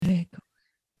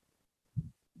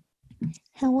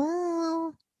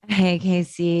Hello. Hey,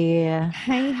 Casey.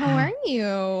 Hi, how are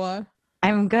you?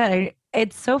 I'm good.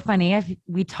 It's so funny.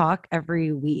 We talk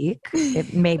every week,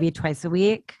 maybe twice a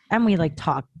week, and we like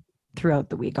talk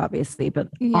throughout the week, obviously, but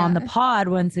on the Yeah. pod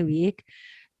once a week.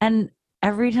 And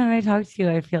every time I talk to you,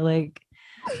 I feel like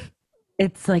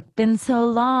it's like been so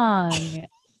long.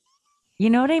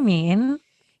 You know what I mean?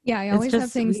 Yeah, I It's always have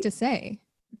just, things to say.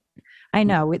 I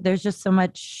know there's just so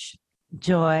much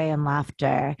joy and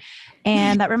laughter.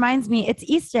 And that reminds me, it's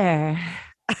Easter.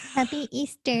 Happy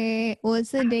Easter. Well,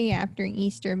 it's the day after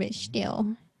Easter, but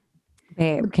still.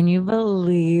 Babe, can you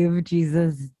believe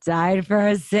Jesus died for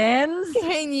our sins?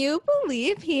 Can you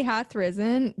believe he hath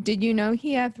risen? Did you know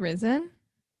he hath risen?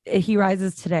 He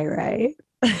rises today, right?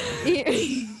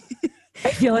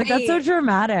 I feel like that's so Wait.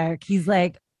 dramatic. He's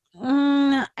like,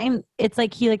 it's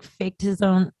like he like faked his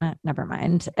own. Never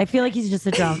mind. I feel like he's just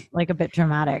like a bit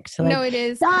dramatic to No, like it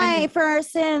is kind die of for our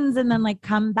sins and then like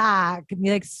come back and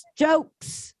be like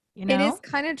jokes, you it is know?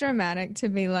 kind of dramatic to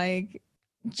be like,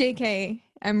 JK,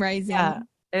 I'm Yeah, rising.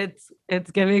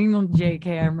 it's giving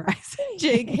JK I'm rising.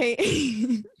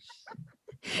 JK.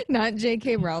 Not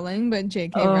JK Rowling, but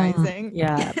JK Rising.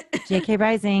 Yeah, JK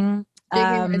rising.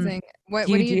 JK Rising. What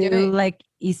Do what you are you do doing? like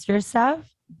Easter stuff?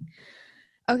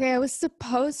 Okay, I was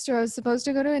supposed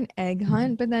to go to an egg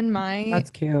hunt, but then my That's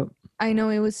cute. I know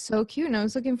it was so cute and I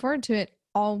was looking forward to it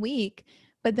all week.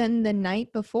 But then the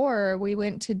night before we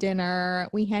went to dinner,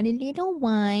 we had a little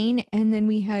wine and then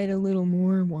we had a little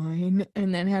more wine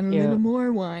and then had a little Cute.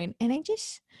 more wine. And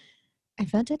I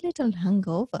felt a little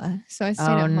hungover. So I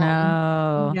stayed Oh at home.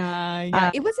 no. Yeah, yeah.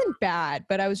 Uh, It wasn't bad,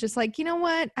 but I was just like, you know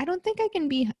what? I don't think I can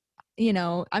be,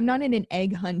 I'm not in an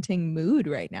egg hunting mood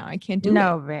right now. I can't do it.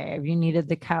 no, babe, you needed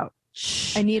the I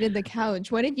couch. needed the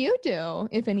couch. What did you do,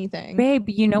 if anything? Babe,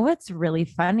 you know what's really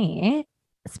funny?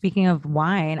 Speaking of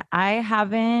wine, I've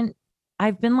been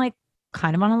like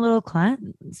kind of on a little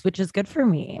cleanse, which is good for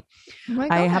me. Oh my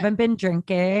I God. haven't been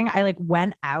drinking. I like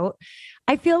went out.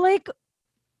 I feel like,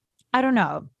 I don't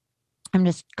know. I'm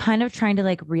just kind of trying to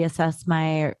like reassess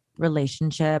my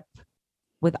relationship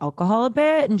with alcohol a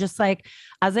bit and just like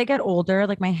as I get older,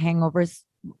 like my hangovers,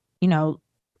 you know,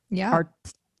 Yeah. are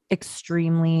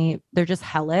extremely they're just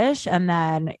hellish, and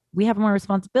then we have more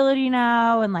responsibility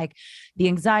now and like the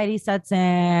anxiety sets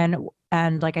in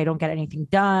and like I don't get anything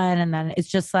done, and then it's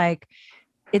just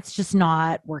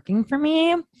not working for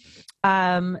me.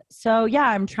 So yeah,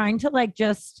 I'm trying to like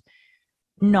just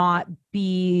not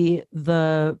be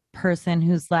the person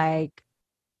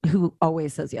who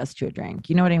always says yes to a drink,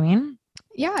 you know what I mean?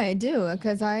 Yeah, I do.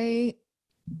 Because I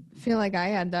feel like I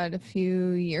had that a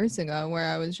few years ago where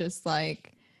I was just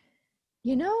like,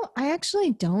 I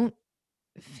actually don't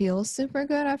feel super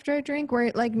good after I drink.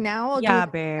 Where like now I'll do it Yeah,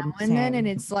 every babe, now and then, and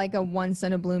same. it's like a once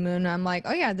in a blue moon. I'm like,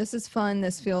 oh yeah, this is fun.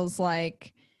 This feels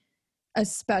like a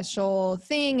special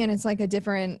thing, and it's like a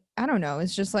different, I don't know,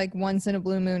 it's just like once in a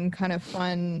blue moon kind of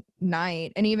fun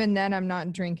night. And even then I'm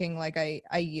not drinking like I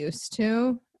used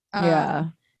to. Um, Yeah.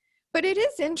 but it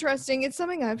is interesting. It's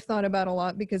something I've thought about a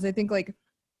lot because I think like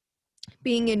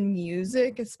being in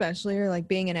music, especially, or like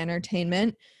being in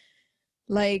entertainment,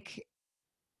 like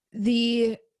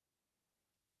the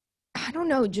I don't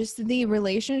know, just the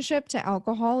relationship to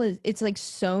alcohol is it's like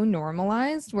so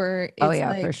normalized where Oh it's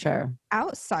yeah, for like sure.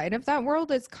 outside of that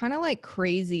world, it's kind of like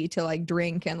crazy to like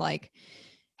drink and like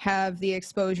have the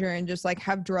exposure and just like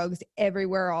have drugs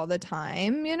everywhere all the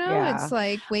time, you know? It's Yeah.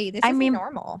 like, wait, this I isn't mean,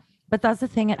 normal. but that's the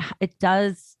thing. It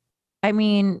does. I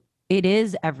mean, it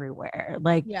is everywhere.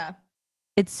 Like Yeah.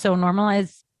 it's so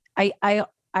normalized. I I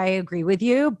I agree with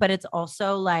you, but it's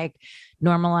also like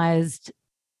normalized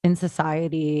in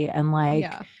society, and like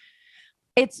Yeah.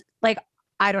 it's like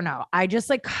I don't know. I just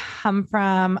like come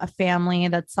from a family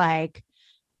that's like,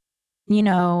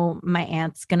 my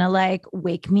aunt's gonna like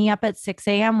wake me up at 6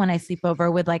 a.m. when I sleep over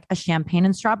with like a champagne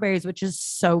and strawberries, which is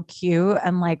so cute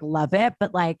and like love it.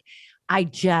 But like, I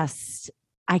just,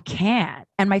 I can't.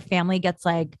 And my family gets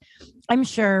like, I'm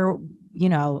sure, you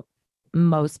know,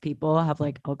 most people have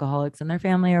like alcoholics in their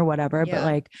family or whatever. But Yeah.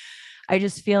 like, I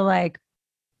just feel like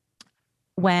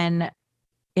when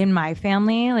in my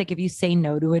family, like if you say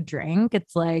no to a drink,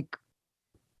 it's like,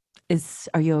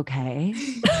 are you okay?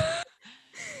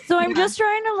 So I'm Yeah. just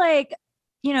trying to like,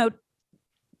 you know,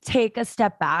 take a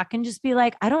step back and just be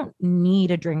like, I don't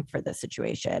need a drink for this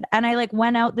situation. And I like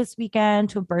went out this weekend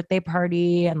to a birthday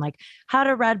party and like had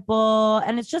a Red Bull.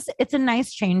 And it's a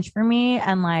nice change for me.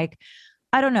 And like,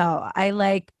 I don't know.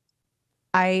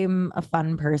 I'm a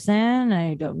fun person.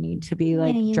 I don't need to be Yeah,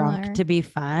 like you drunk are. to be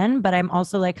fun, but I'm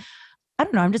also like, I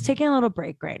don't know. I'm just taking a little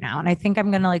break right now. And I think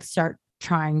I'm going to like start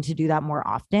trying to do that more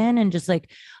often, and just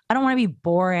like, I don't want to be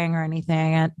boring or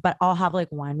anything, but I'll have like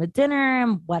wine with dinner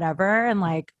and whatever. And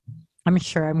like, I'm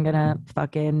sure I'm gonna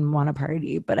fucking want to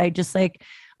party, but I just like,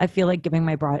 I feel like giving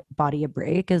my body a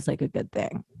break is like a good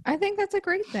thing. I think that's a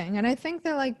great thing. And I think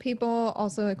that like people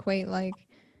also equate like,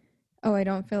 oh, I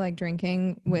don't feel like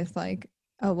drinking with like,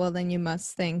 oh, well, then you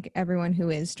must think everyone who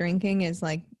is drinking is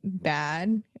like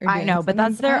bad or I doing know, but something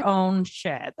that's their bad. own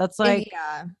shit. That's like,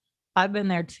 Yeah. I've been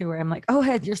there too, where I'm like, oh,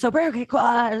 you're sober. Okay, cool.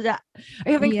 Are you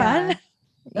having fun?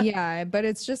 Yeah. Yeah. But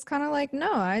it's just kind of like,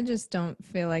 no, I just don't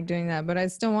feel like doing that. But I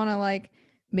still want to like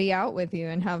be out with you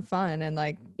and have fun and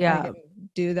like Yeah. freaking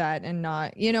do that and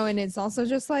not, and it's also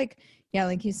just like, yeah,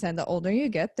 like you said, the older you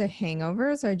get, the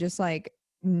hangovers are just like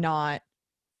not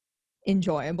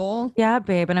enjoyable. Yeah,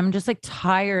 babe. And I'm just like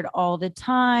tired all the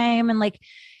time. And like,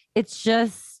 it's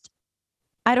just,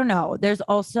 I don't know. There's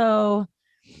also,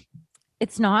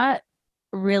 it's not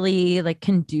really like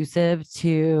conducive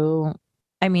to,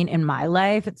 I mean, in my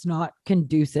life, it's not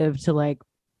conducive to like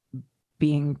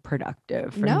being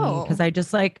productive for me. Cause No. I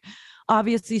just like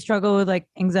obviously struggle with like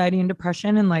anxiety and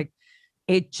depression. And like,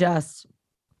 it just,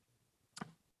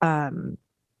 um,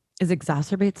 is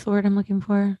exacerbates the word I'm looking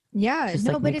for. Yeah, Just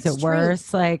no, like but makes it's it true.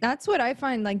 worse. Like, That's what I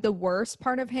find like the worst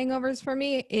part of hangovers for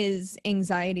me is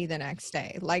anxiety the next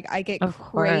day. Like I get of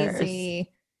course.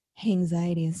 crazy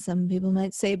anxiety, as some people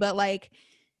might say, but like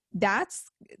that's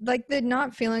like the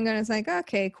not feeling good. It's like,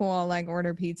 okay, cool, I'll like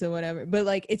order pizza, whatever. But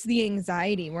like it's the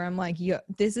anxiety where I'm like, yo,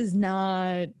 this is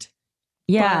not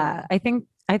Yeah. fun.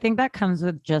 I think that comes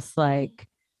with just like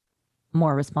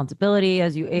more responsibility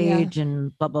as you Yeah. age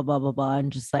and blah blah blah blah blah,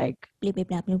 and just like, Bleep, bleep,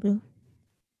 blah, bleep, bleep.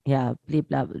 yeah, blah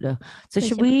blah blah. So Bleep,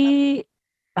 should bleep, bleep.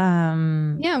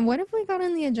 we Yeah, what have we got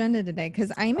on the agenda today?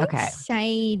 Because I'm okay.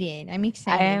 excited. I'm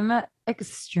excited. I'm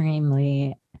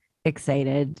extremely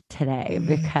excited today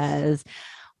because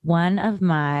one of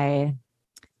my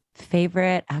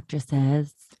favorite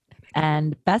actresses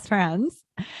and best friends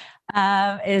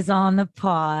is on the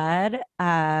pod.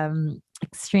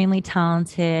 Extremely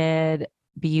talented,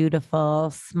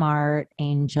 beautiful, smart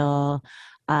angel,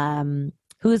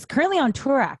 who is currently on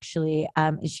tour, actually.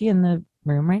 Is she in the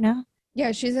room right now?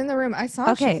 Yeah, she's in the room. I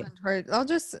saw she's Okay, on tour. I'll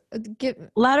just get.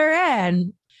 let her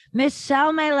in.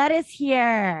 Michelle Mylett is Oh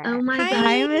here. my God.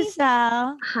 Hi, Hi.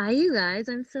 Michelle. Hi, you guys.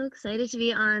 I'm so excited to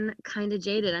be on Kinda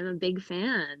Jaded. I'm a big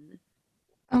fan.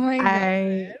 Oh my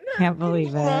I God. can't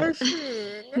believe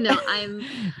it. No,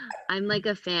 I'm like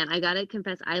a fan. I gotta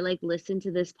confess, I like listen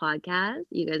to this podcast.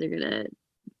 You guys are gonna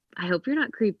I hope you're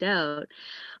not creeped out.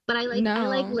 But I like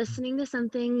No. listening to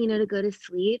something, to go to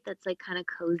sleep that's like kind of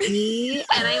cozy.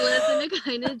 And I listen to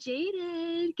Kinda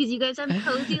Jaded because you guys have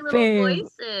cozy little Babe,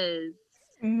 voices.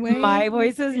 my Wait.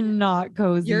 voice is not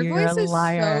cozy. Your You're a voice is so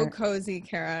liar. cozy,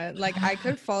 Kara. Like I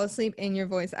could fall asleep in your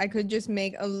voice. I could just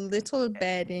make a little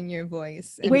bed in your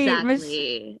voice and Wait,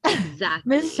 Exactly.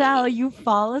 Michelle, Exactly. you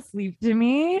fall asleep to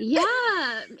me?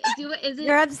 Yeah. Is it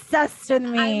You're obsessed with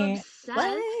I'm me.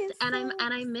 obsessed and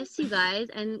I miss you guys.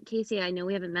 And Casey, I know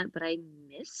we haven't met, but I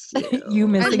miss You you. I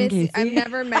missing miss I've Casey?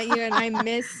 never met you and I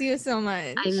miss you so I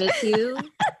much. miss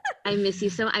you. I miss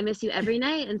you every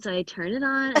night. And so I turn it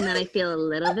on and then I feel a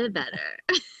little bit better.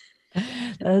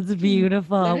 That's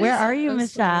beautiful. That Where is are you, so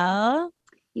sweet. Michelle?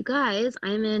 You guys,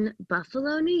 I'm in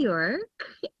Buffalo, New York.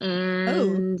 Oh,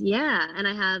 And yeah, and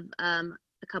I have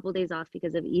a couple days off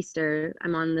because of Easter.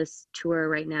 I'm on this tour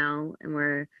right now and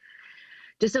we're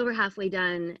just over halfway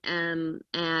done.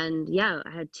 And yeah, I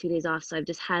had 2 days off. So I've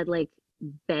just had like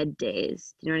bed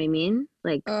days. Do you know what I mean?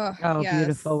 Like, oh, Oh,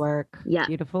 beautiful yes. work. yeah,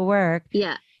 Beautiful work.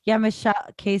 yeah. Yeah,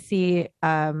 Casey,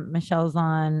 Michelle's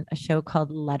on a show called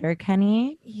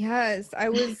Letterkenny. Yes, I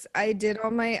was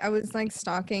like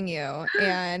stalking you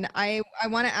and I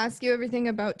want to ask you everything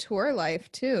about tour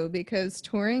life too because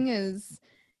touring is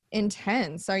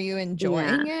intense. Are you Yeah.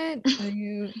 enjoying it? Are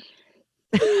you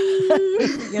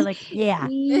You're like, yeah.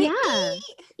 Yeah.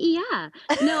 Yeah.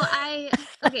 No,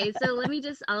 okay, so let me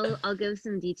just I'll give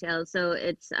some details. So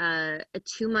it's a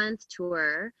 2-month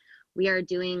tour. We are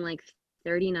doing like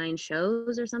 39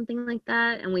 shows or something like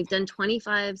that, and we've done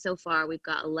 25 so far. We've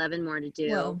got 11 more to do.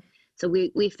 Whoa. So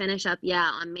we finish up,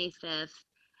 yeah, on May 5th.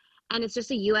 And it's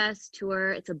just a US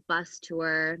tour. It's a bus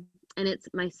tour, and it's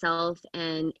myself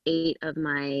and 8 of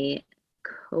my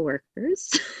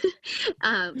coworkers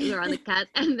who are on the cast,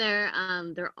 and they're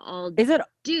all Is it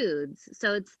dudes.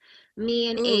 So it's me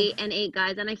and Oof. eight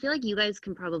guys, and I feel like you guys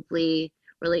can probably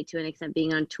relate to an extent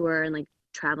being on tour and like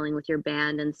traveling with your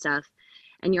band and stuff.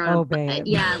 And you're oh on babe.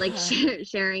 yeah, like Yeah.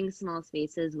 sharing small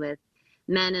spaces with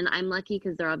men, and I'm lucky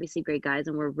because they're obviously great guys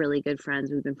and we're really good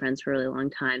friends. We've been friends for a really long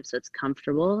time, so it's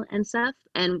comfortable and stuff.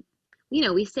 And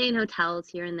we stay in hotels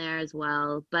here and there as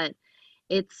well, but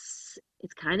it's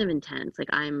kind of intense. Like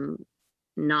I'm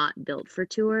not built for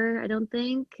tour, I don't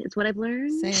think. It's what I've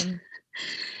learned. Same.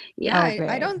 Yeah.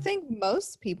 I don't think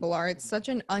most people are. It's such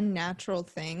an unnatural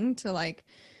thing to like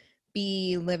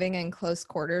be living in close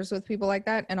quarters with people like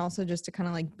that, and also just to kind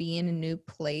of like be in a new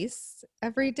place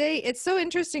every day. It's so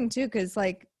interesting too, because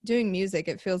like doing music,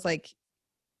 it feels like,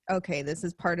 okay, this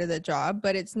is part of the job,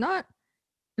 but it's not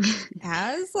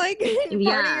as like part of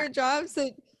Yeah. your job. So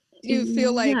you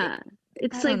feel like, Yeah.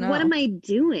 It's I like, don't what know. am I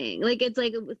doing? Like, it's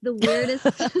like the weirdest,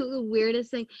 the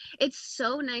weirdest thing. It's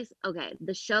so nice. Okay,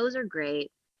 the shows are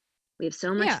great. We have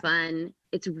so much Yeah. fun.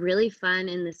 It's really fun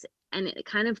in this, and it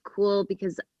kind of cool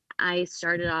because I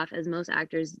started off, as most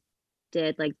actors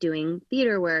did, like doing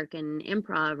theater work and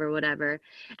improv or whatever.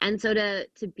 And so to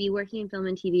be working in film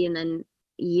and TV, and then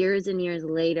years and years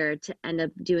later to end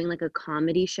up doing like a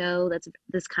comedy show that's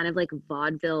this kind of like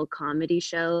vaudeville comedy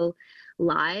show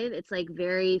live, it's like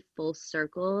very full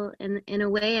circle in a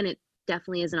way, and it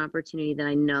definitely is an opportunity that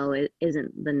I know it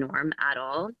isn't the norm at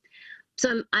all.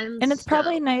 So I'm And it's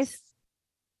probably stoked. nice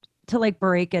to like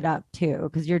break it up too,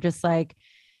 because you're just like,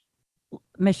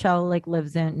 Michelle like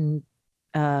lives in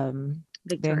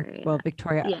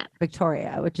Victoria. Yeah.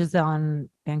 Victoria, which is on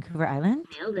Vancouver Island.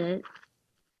 Nailed it.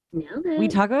 We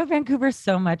talk about Vancouver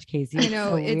so much, Casey. I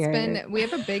know, so it's weird. we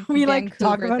have a big We Vancouver like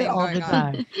talk about thing it all going the on.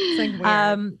 time. It's like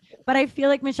weird. But I feel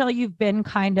like, Michelle, you've been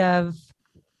kind of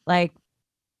like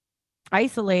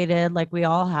isolated, like we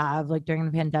all have, like during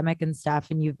the pandemic and stuff,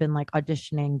 and you've been like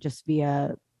auditioning just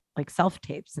via like self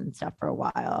tapes and stuff for a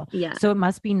while. Yeah. So it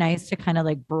must be nice to kind of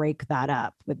like break that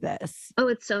up with this. Oh,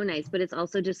 it's so nice, but it's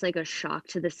also just like a shock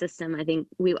to the system. I think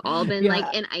we've all been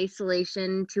like in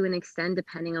isolation to an extent,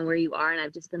 depending on where you are. And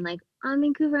I've just been like on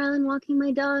Vancouver Island walking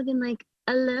my dog and like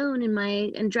alone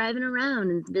and driving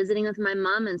around and visiting with my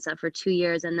mom and stuff for 2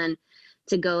 years. And then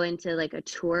to go into like a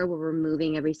tour where we're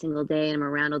moving every single day and I'm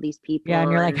around all these people. Yeah,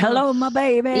 and you're like, hello, my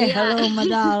baby. Yeah. Hello, my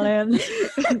darling.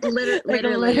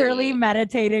 Literally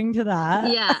meditating to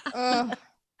that. Yeah. Ugh.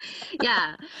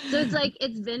 Yeah. So it's like,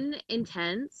 it's been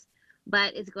intense,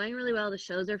 but it's going really well. The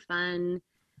shows are fun.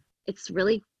 It's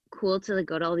really cool to like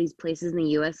go to all these places in the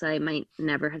US I might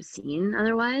never have seen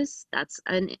otherwise. I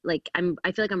feel like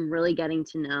I'm really getting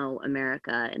to know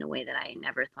America in a way that I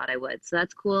never thought I would. So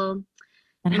that's cool.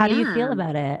 And how do you feel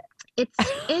about it?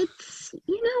 It's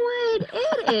you know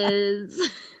what? It is.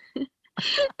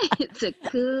 It's a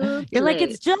cool You're place. like,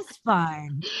 it's just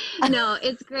fine. No,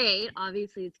 it's great.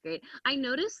 Obviously it's great. I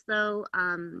noticed though,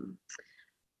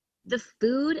 the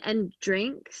food and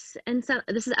drinks and stuff,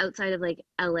 this is outside of like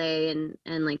LA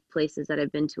and like places that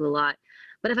I've been to a lot.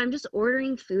 But if I'm just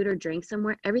ordering food or drink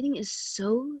somewhere, everything is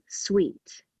so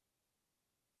sweet.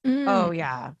 Oh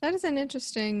yeah. That is an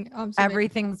interesting observation.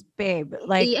 Everything's babe.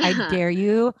 Like, Yeah. I dare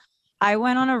you. I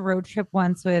went on a road trip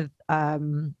once with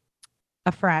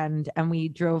a friend, and we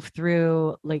drove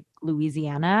through like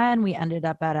Louisiana, and we ended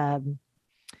up at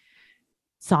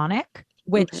Sonic,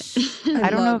 which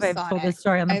I don't know if I've told this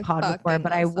story on the pod before,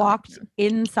 but I walked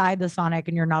inside the Sonic,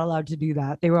 and you're not allowed to do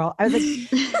that. I was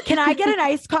like, can I get an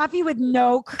iced coffee with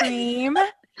no cream?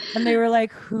 And they were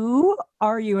like, who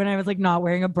are you? And I was like, not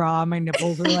wearing a bra. My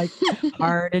nipples were like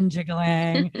hard and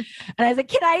jiggling. And I was like,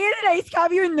 can I get an iced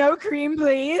coffee with no cream,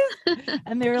 please?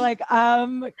 And they were like,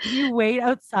 can you wait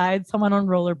outside? Someone on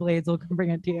rollerblades will come bring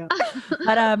it to you.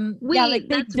 But Wait, yeah, like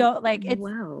they don't like it's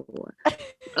wow.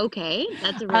 Okay,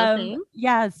 that's a real thing.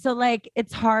 Yeah, so like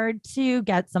it's hard to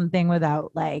get something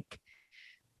without like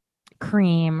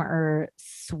cream or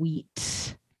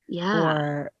sweet. Yeah.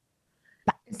 Or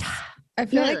I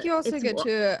feel like you also get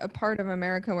to a part of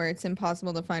America where it's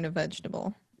impossible to find a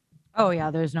vegetable. Oh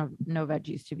yeah, there's no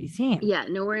veggies to be seen. Yeah,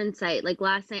 nowhere in sight. Like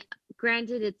last night,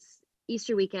 granted it's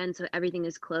Easter weekend, so everything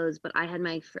is closed, but I had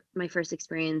my first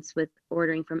experience with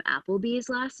ordering from Applebee's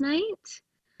last night.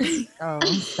 Oh,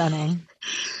 stunning.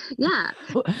 Yeah.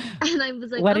 And I was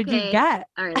like, what did you get?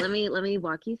 All right, let me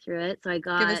walk you through it. So I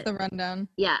got, give us the rundown.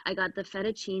 Yeah, I got the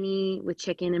fettuccine with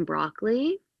chicken and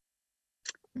broccoli.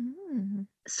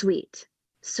 Sweet.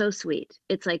 So sweet.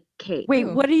 It's like cake. Wait,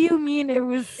 what do you mean it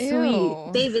was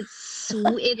sweet? Babe, it's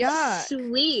sweet. It's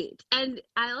sweet. And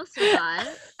I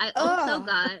also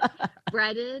got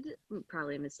breaded,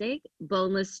 probably a mistake,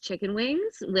 boneless chicken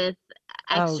wings with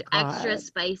extra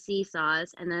spicy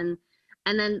sauce. And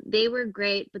then they were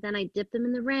great, but then I dipped them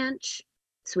in the ranch.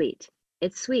 Sweet.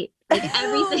 It's sweet. Like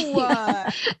everything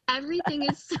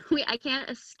is sweet. I can't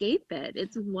escape it.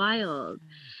 It's wild.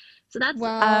 So that's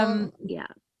wow. Yeah.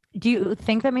 Do you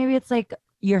think that maybe it's like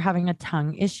you're having a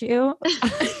tongue issue?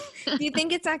 Do you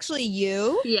think it's actually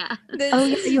you? Yeah. Oh,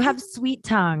 yeah, you have sweet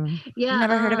tongue. Yeah. You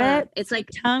never heard of it? It's Sweet like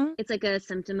tongue. it's like a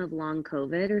symptom of long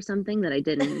COVID or something that I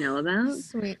didn't know about.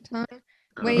 Sweet tongue.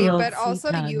 The Wait, old but sweet also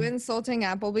you tongue. insulting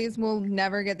Applebee's will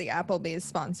never get the Applebee's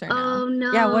sponsor now. Oh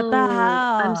no. Yeah, what the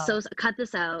I'm hell? so cut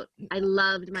this out. I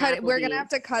loved my Cut it. We're gonna have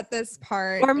to Applebee's. cut this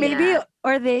part. Or maybe, Yeah.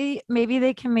 or maybe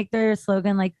they can make their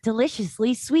slogan like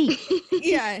deliciously sweet.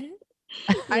 Yeah.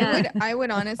 Yeah. I would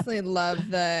honestly love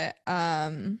the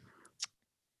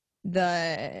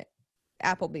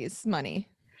Applebee's money.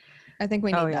 I think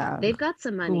we need Oh, that. yeah. They've got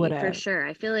some money for wouldn't? sure.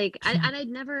 I feel like and I'd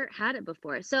never had it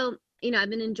before. So, I've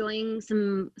been enjoying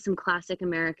some classic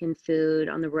American food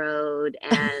on the road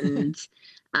and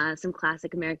some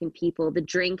classic American people. The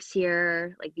drinks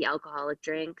here, like the alcoholic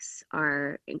drinks,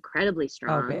 are incredibly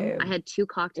strong. babe. I had 2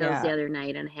 cocktails the Yeah. other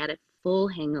night and I had a full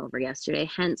hangover yesterday,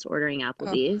 hence ordering Oh,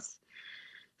 Applebee's.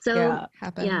 So Yeah.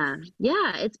 happens.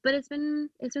 yeah, it's been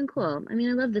cool. I mean,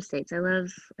 I love the States. I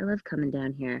love coming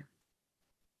down here.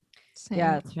 Same.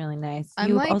 Yeah, it's really nice. I'm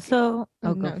You like- also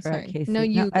Oh, go no, for sorry. it, Casey. No,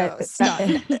 you go. Stop.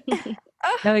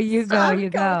 No, you go. Stop, You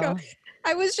go, go. go.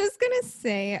 I was just gonna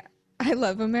say I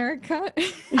love America.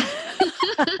 But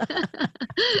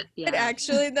Yeah.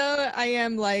 actually though, I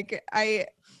am like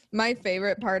my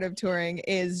favorite part of touring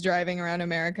is driving around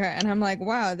America, and I'm like,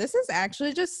 wow, this is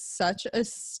actually just such a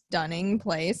stunning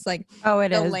place. Like Oh, it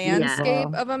the is landscape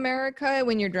beautiful. of America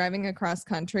when you're driving across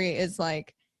country is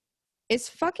like, it's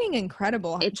fucking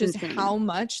incredible. It's just insane. how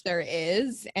much there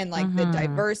is, and like the Mhm.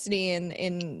 diversity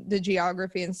in the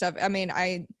geography and stuff. I mean,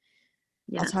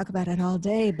 Yeah. I'll talk about it all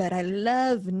day, but I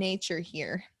love nature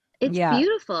here. It's Yeah.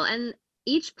 beautiful, and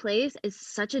each place is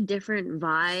such a different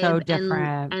vibe So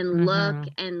different. and look,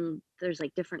 Mhm. and there's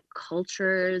like different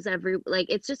cultures like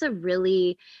it's just a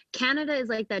really Canada is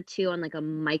like that too on like a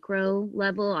micro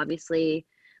level, obviously,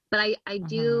 but I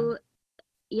do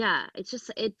yeah, it's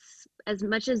as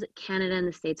much as Canada and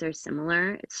the States are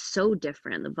similar, it's so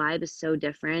different. The vibe is so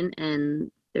different,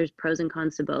 and there's pros and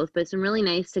cons to both, but it's been really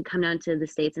nice to come down to the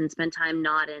States and spend time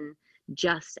not in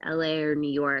just LA or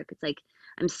New York. It's like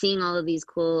I'm seeing all of these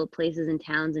cool places and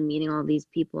towns and meeting all these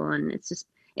people, and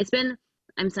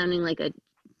I'm sounding like a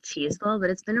cheeseball, but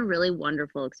it's been a really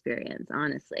wonderful experience,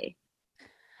 honestly.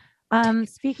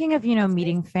 Speaking of,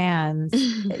 meeting fans,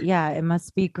 yeah, it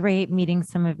must be great meeting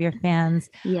some of your fans.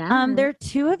 Yeah. There are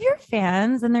 2 of your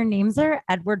fans, and their names are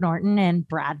Edward Norton and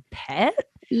Brad Pitt.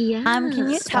 Yeah. Can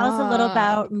you tell us a little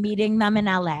Stop. about meeting them in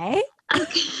LA?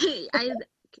 Okay.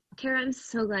 Kara, I'm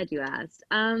so glad you asked.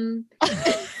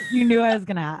 You knew I was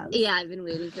gonna ask. Yeah, I've been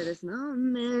waiting for this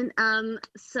moment.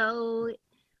 So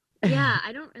yeah,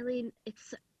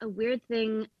 it's a weird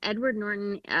thing. Edward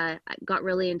Norton got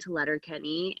really into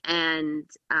Letterkenny, and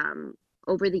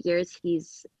over the years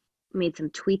he's made some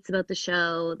tweets about the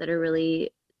show that are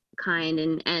really kind,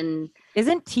 and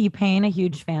Isn't T-Pain a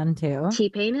huge fan too?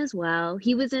 T-Pain as well.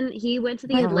 He went to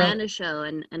the Wait, Atlanta show,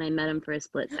 and I met him for a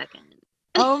split second.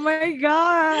 Oh my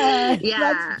god. Yeah.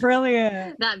 That's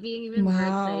brilliant. That being even more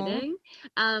Wow. exciting.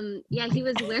 Yeah, he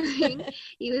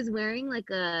was wearing like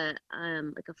a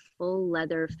full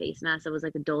leather face mask that was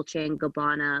like a Dolce and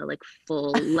Gabbana like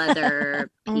full leather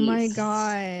piece. Oh my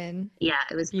god. Yeah,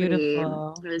 it was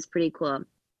Beautiful. pretty cool.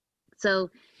 So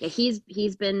yeah, he's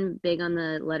been big on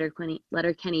the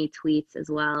Letterkenny tweets as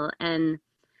well. And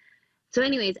so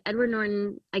anyways, Edward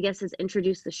Norton, I guess, has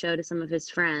introduced the show to some of his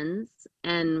friends,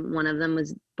 and one of them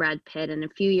was Brad Pitt. And a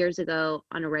few years ago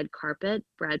on a red carpet,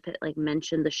 Brad Pitt like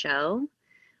mentioned the show,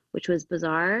 which was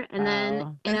bizarre. And then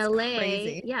Wow. in That's LA,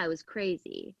 crazy. yeah, it was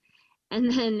crazy.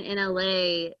 And then in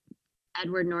LA,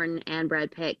 Edward Norton and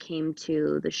Brad Pitt came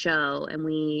to the show, and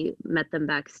we met them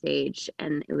backstage,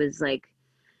 and it was like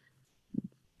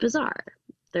bizarre.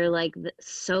 They're like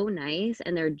so nice,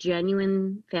 and they're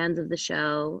genuine fans of the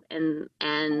show, and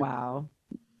Wow.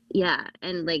 yeah,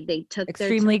 and like they took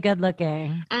Extremely good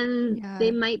looking. and Yeah.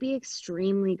 they might be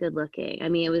extremely good looking. I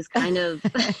mean, it was kind of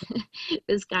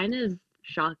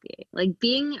shocking. Like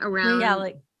being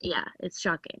around Yeah, it's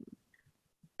shocking.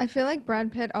 I feel like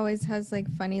Brad Pitt always has like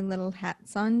funny little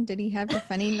hats on. Did he have a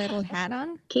funny little hat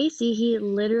on? Casey, he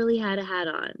literally had a hat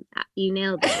on. You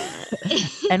nailed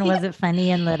it. and was it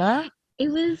funny and little? It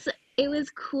was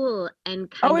cool and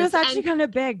kind Oh, of. it was actually kind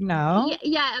of big, no?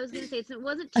 Yeah, I was gonna say, so it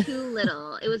wasn't too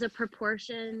little. It was a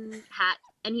proportion hat,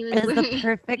 and he was It was wearing. the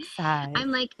perfect size.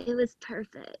 I'm like, it was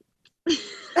perfect.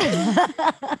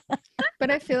 But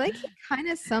I feel like he kind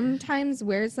of sometimes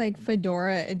wears like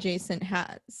fedora adjacent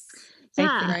hats. I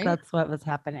Yeah. think Right? that's what was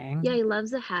happening. Yeah, he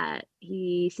loves a hat.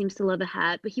 He seems to love a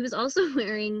hat, but he was also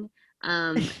wearing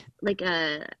like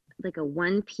a like a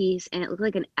one piece, and it looked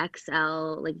like an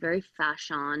XL, like very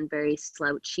fashion, very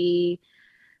slouchy,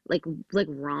 like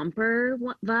romper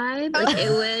vibe. Like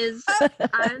it was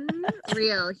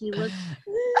unreal. He looked,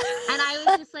 and I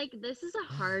was just like, this is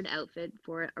a hard outfit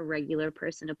for a regular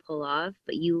person to pull off,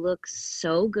 but you look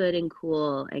so good and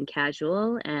cool and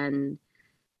casual. And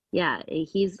yeah,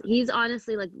 he's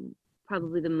honestly like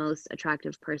probably the most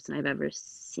attractive person I've ever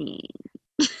seen.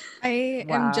 I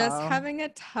am just having a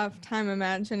tough time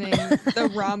imagining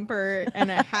the romper and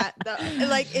a hat.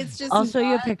 Like it's just I'll show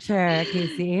you a picture,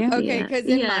 Casey. Okay, because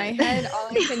in my head, all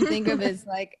I can think of is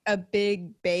like a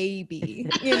big baby,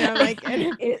 you know, like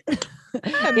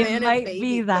it might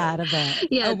be that a bit.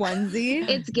 Yeah, a onesie.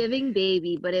 It's giving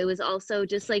baby, but it was also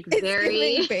just like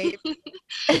very. Baby.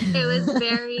 It was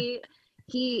very.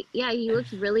 He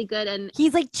looked really good, and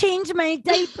he's like, change my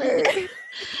diaper.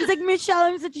 He's like, Michelle,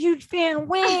 I'm such a huge fan.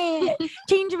 Wait,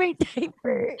 change my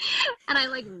diaper. And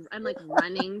I'm like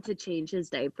running to change his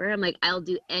diaper. I'm like, I'll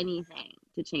do anything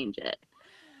to change it.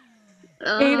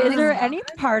 Babe, is there any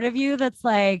part of you that's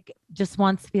like just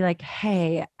wants to be like,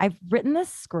 hey, I've written this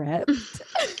script.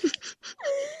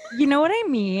 You know what I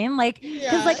mean? Like,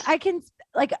 because like I can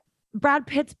like. Brad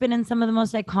Pitt's been in some of the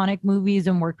most iconic movies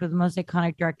and worked with the most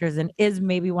iconic directors and is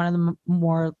maybe one of the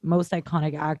most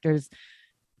iconic actors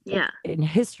in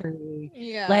history.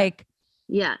 Yeah. Like,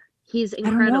 yeah, he's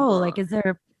incredible. I don't know, like, is there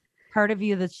a part of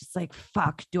you that's just like,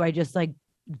 fuck, do I just like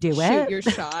do shoot it? Your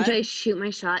shot? Do I shoot my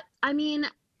shot? I mean,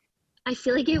 I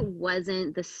feel like it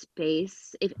wasn't the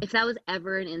space. If that was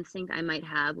ever an instinct I might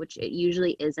have, which it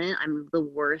usually isn't, I'm the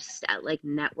worst at like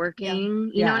networking.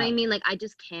 You know what I mean? Like, I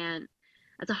just can't.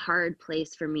 That's a hard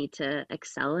place for me to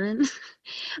excel in.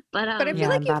 But I feel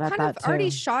like you've kind of already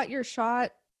shot your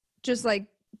shot just like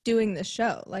doing the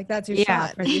show. Like that's your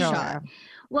shot. For sure.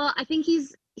 Well, I think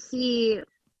it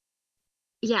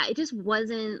just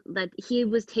wasn't that he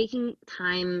was taking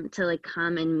time to like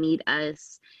come and meet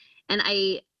us. And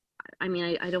I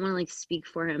mean, I don't want to like speak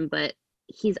for him, but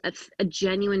he's a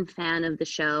genuine fan of the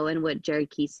show and what Jared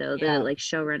Kiso, the like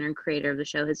showrunner and creator of the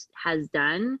show, has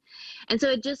done. And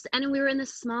so and we were in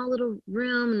this small little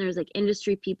room, and there's like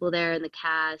industry people there and the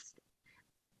cast,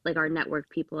 like our network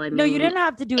people. I mean, no, you didn't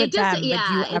have to do it then. But do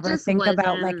you ever think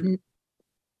about like,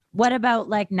 what about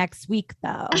like next week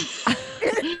though?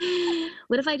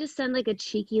 What if I just send like a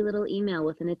cheeky little email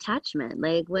with an attachment?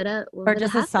 Like or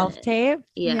just a self-tape?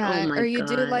 Yeah. Oh my or you God.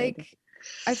 do like,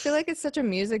 I feel like it's such a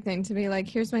music thing to be like,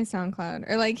 here's my SoundCloud,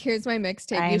 or like, here's my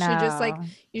mixtape. You should just like,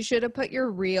 you should have put your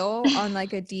reel on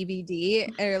like a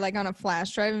DVD or like on a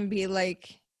flash drive and be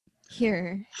like,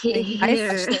 here. Like, I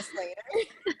watch this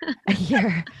later.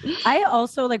 Here. I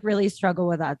also like really struggle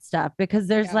with that stuff because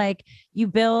there's like, you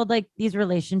build like these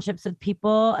relationships with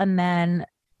people, and then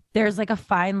there's like a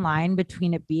fine line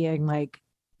between it being like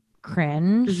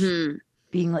cringe,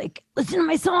 being like, listen to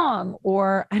my song,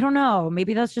 or I don't know,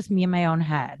 maybe that's just me in my own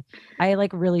head. I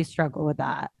like really struggle with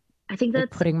that. I think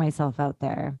that's like putting myself out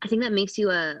there. I think that makes you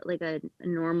a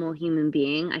normal human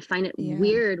being. I find it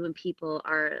weird when people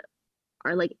are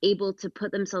like able to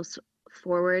put themselves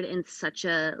forward in such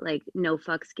a like no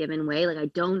fucks given way. Like I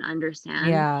don't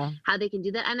understand how they can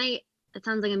do that. And it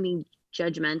sounds like I'm being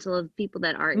judgmental of people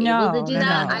that aren't able to do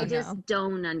that. I just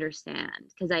don't understand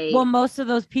well, most of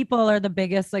those people are the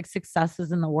biggest like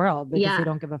successes in the world because they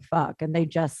don't give a fuck and they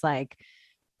just like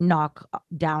knock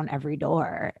down every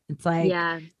door. It's like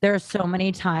there are so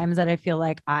many times that I feel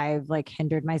like I've like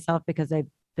hindered myself because I've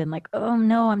been like, oh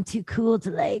no, I'm too cool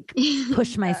to like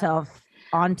push myself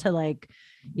onto like,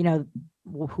 you know,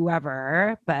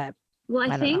 whoever. But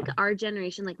I think our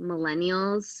generation, like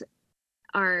millennials,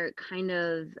 are kind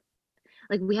of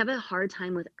like, we have a hard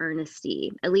time with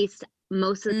earnesty. At least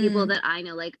most of the people that I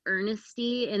know, like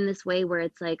earnesty in this way where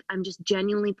it's like, I'm just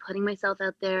genuinely putting myself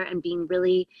out there and being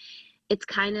really, it's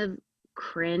kind of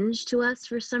cringe to us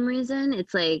for some reason.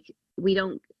 It's like, we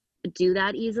don't do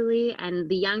that easily. And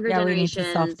the younger generation, we need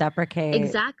to self-deprecate.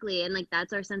 Exactly. And like,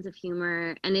 that's our sense of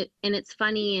humor. And it's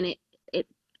funny and it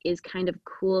is kind of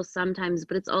cool sometimes,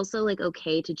 but it's also like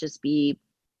okay to just be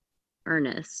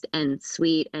earnest and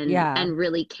sweet and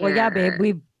really care. Well, yeah,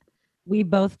 babe, we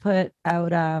both put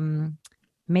out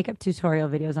makeup tutorial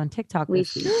videos on TikTok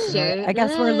this week. So I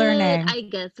guess we're learning. I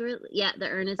guess we're the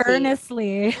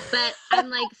earnestly. But I'm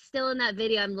like still in that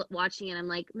video. I'm watching it. I'm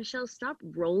like, Michelle, stop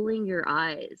rolling your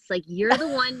eyes. Like you're the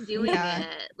one doing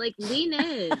it. Like lean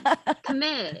in,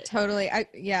 commit. Totally.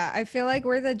 I feel like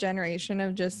we're the generation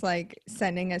of just like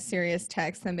sending a serious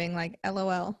text and being like,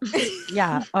 LOL.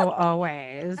 Yeah. Oh,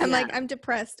 always. I'm like, I'm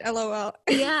depressed. LOL.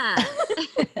 Yeah.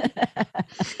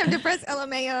 I'm depressed.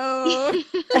 LMAO.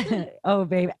 Oh,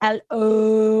 baby.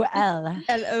 LOL. LOL.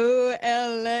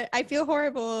 I feel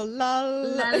horrible.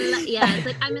 Lol. La, la, yeah, it's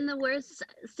like I'm in the worst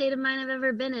state of mind I've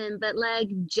ever been in, but like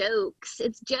jokes,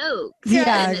 it's jokes.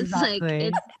 Yeah, And it's like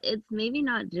exactly. it's maybe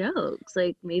not jokes.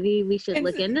 Like maybe we should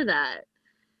look It's- into that.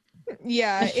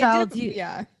 Yeah. Michelle, do you,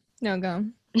 Yeah. No, go.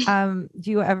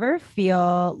 do you ever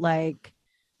feel like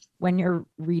when you're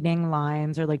reading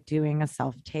lines or like doing a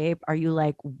self-tape, are you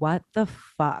like, what the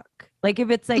fuck? Like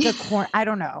if it's like I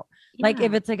don't know. Like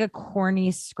if Yeah. it's like a corny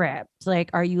script,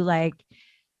 like are you like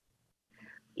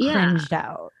Yeah. cringed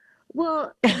out?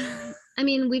 Well, I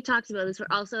mean, we've talked about this. We're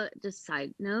also just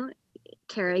side note,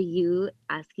 Kara, you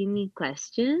asking me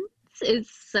questions is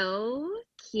so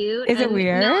cute. Is it And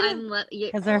weird? no, you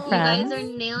Because they're guys friends. are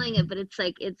nailing it, but it's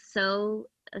like it's so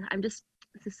this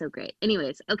is so great.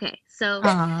 Anyways, okay. So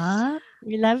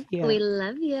We love you. we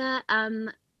love you.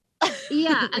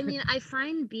 Yeah, I mean, I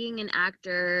find being an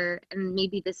actor, and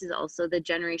maybe this is also the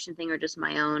generation thing or just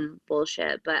my own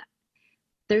bullshit, but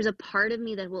there's a part of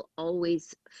me that will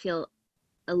always feel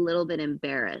a little bit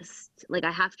embarrassed. Like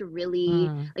I have to really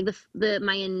like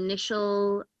my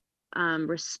initial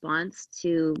response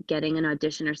to getting an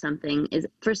audition or something is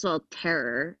first of all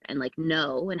terror and like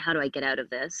no, and how do I get out of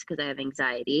this because I have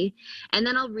anxiety, and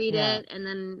then I'll read it, and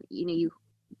then you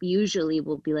usually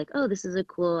will be like, oh, this is a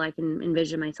cool, I can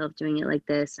envision myself doing it like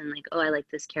this, and like, oh, I like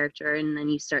this character, and then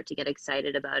you start to get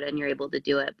excited about it and you're able to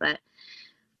do it. But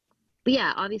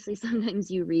yeah, obviously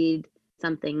sometimes you read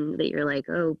something that you're like,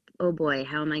 oh boy,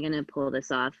 how am I going to pull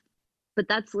this off? But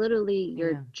that's literally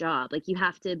your job. Like you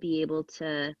have to be able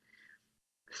to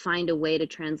find a way to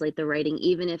translate the writing,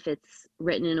 even if it's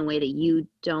written in a way that you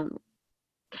don't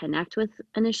connect with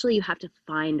initially. You have to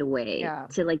find a way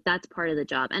to, like, that's part of the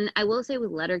job. And I will say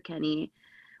with Letterkenny,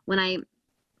 when I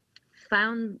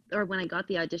got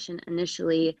the audition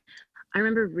initially, I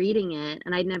remember reading it,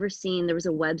 and I'd never seen, there was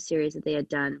a web series that they had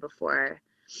done before.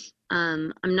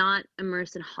 I'm not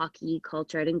immersed in hockey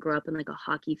culture. I didn't grow up in like a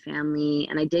hockey family,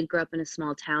 and I did grow up in a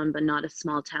small town, but not a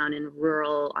small town in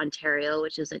rural Ontario,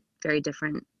 which is a very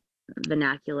different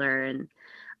vernacular. And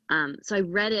so I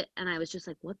read it, and I was just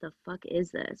like, what the fuck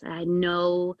is this? I had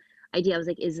no idea. I was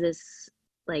like, is this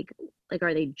like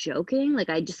are they joking? Like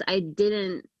I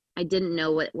didn't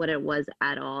know what it was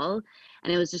at all.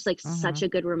 And it was just like such a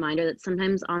good reminder that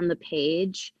sometimes on the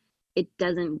page it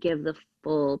doesn't give the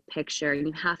full picture, and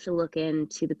you have to look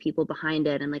into the people behind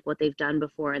it and like what they've done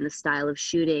before, and the style of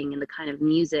shooting, and the kind of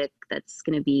music that's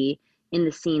going to be in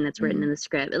the scene that's written in the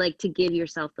script, like to give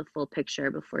yourself the full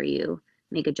picture before you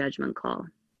make a judgment call.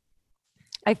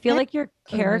 I feel like your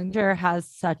character has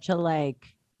such a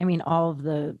like, I mean, all of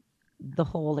the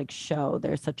whole like show,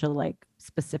 there's such a like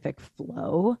specific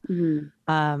flow and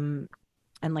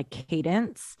like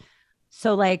cadence.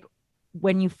 So like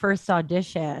when you first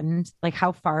auditioned, like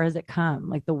how far has it come?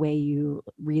 Like the way you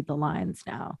read the lines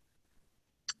now?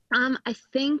 I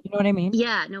think, you know what I mean?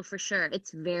 Yeah, no, for sure.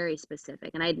 It's very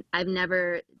specific, and I've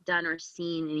never done or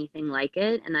seen anything like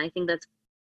it. And I think that's,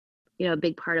 a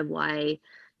big part of why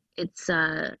it's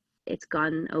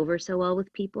gone over so well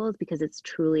with people, is because it's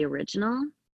truly original.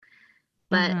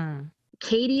 But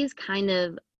Katie is kind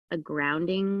of a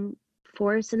grounding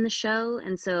force in the show,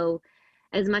 and so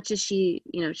as much as she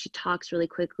talks really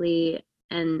quickly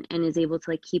and is able to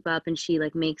like keep up, and she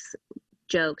like makes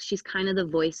jokes, she's kind of the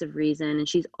voice of reason, and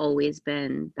she's always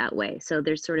been that way. So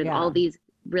there's sort of all these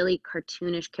really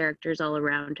cartoonish characters all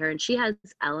around her, and she has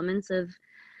elements of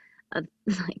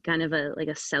like kind of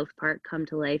a South Park come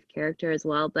to life character as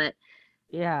well, but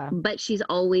she's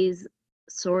always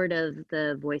sort of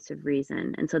the voice of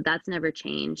reason, and so that's never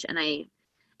changed. And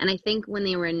I think when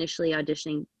they were initially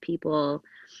auditioning people,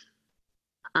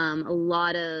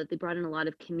 they brought in a lot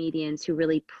of comedians who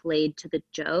really played to the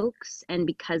jokes. And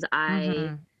because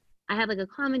I have like a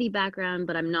comedy background,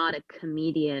 but I'm not a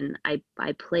comedian, I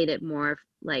played it more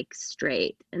like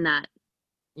straight, and that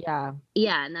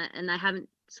and I haven't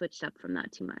switched up from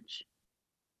that too much.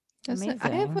 I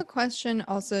have a question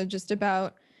also just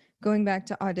about going back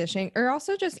to auditioning, or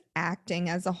also just acting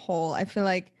as a whole. I feel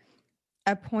like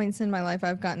at points in my life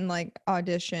I've gotten like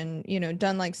audition,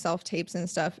 done like self-tapes and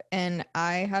stuff, and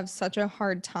I have such a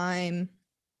hard time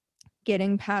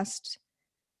getting past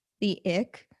the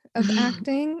ick of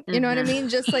acting. You know what I mean?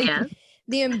 Just like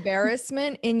the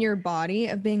embarrassment in your body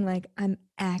of being like, I'm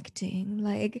acting.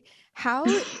 Like, how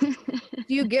do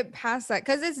you get past that?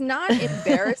 Because it's not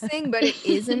embarrassing, but it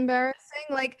is embarrassing.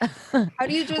 Like, how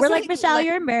do you just We're like, Michelle,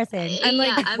 you're embarrassing. I'm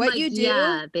like, what you do?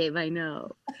 Yeah, babe, I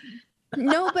know.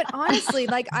 No, but honestly,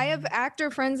 like I have actor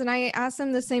friends and I ask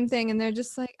them the same thing, and they're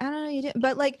just like, I don't know, you did.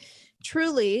 But like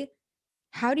truly,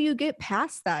 how do you get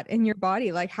past that in your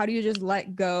body? Like, how do you just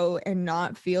let go and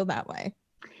not feel that way?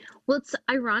 Well, it's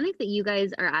ironic that you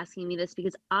guys are asking me this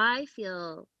because I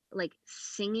feel like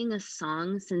singing a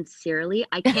song sincerely,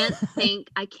 I can't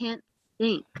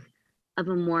think of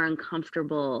a more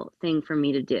uncomfortable thing for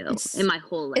me to do in my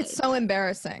whole life. It's so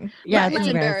embarrassing. Yeah, It's like,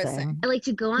 embarrassing. I like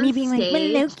to go on me being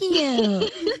stage. like, Pinocchio.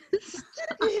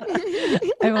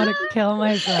 I want to kill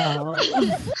myself.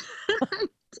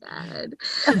 Dead.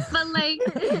 But like,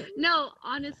 no,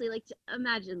 honestly, like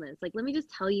imagine this. Like, let me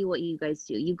just tell you what you guys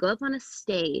do. You go up on a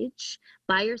stage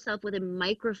by yourself with a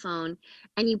microphone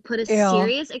and you put a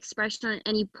serious expression on it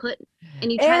and you try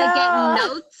to get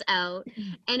notes out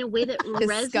in a way that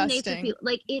resonates with people.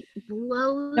 Like it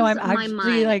blows No, I'm my actually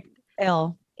mind. like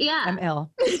ill. Yeah. I'm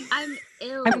ill. I'm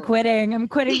ill. I'm quitting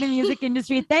the music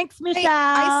industry. Thanks, Michelle.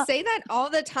 I say that all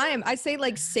the time. I say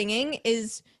like singing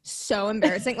is so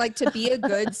embarrassing. Like to be a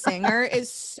good singer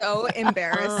is so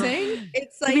embarrassing.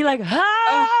 It's like to be like,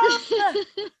 ah!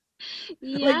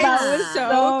 Yeah. Like that was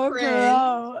so cringe.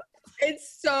 gross.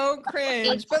 It's so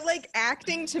cringe. But like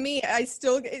acting to me, it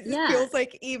feels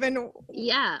like even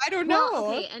I don't know.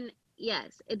 Okay, and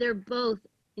yes, they're both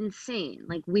insane.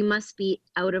 Like we must be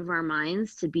out of our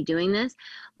minds to be doing this.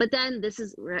 But then this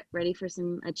is ready for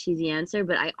a cheesy answer,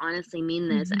 but I honestly mean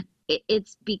this.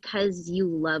 It's because you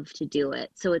love to do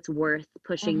it, so it's worth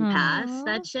pushing past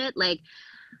that shit. Like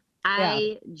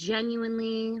I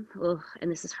genuinely,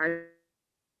 and this is hard.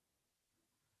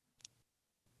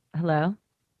 Oh Hello.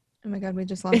 my God, we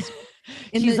just lost.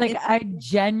 She's like, I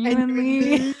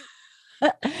genuinely.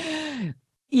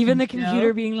 Even the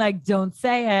computer being like, don't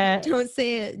say it. Don't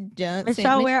say it. Don't say it.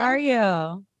 Michelle, where are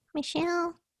you?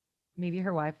 Michelle. Maybe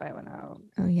her Wi-Fi went out.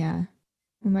 Oh yeah.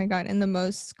 Oh my God. And the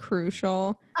most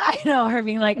crucial. I know, her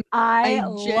being like, I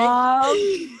love.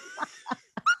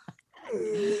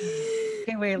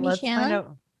 Okay, wait, let's find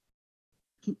out.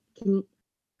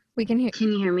 We can hear.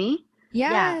 Can you hear me?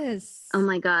 Yes. Oh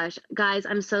my gosh, guys,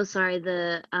 I'm so sorry.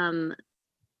 The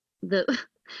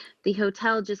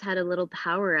hotel just had a little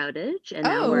power outage, and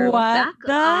now we're back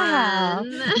on.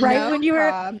 Right when you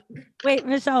were, wait,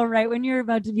 Michelle, right when you were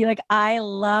about to be like, I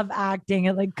love acting,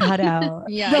 it like cut out.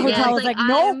 Yeah, the hotel was like,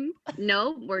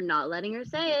 no, we're not letting her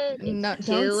say it. It's no,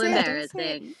 too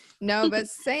embarrassing. No, but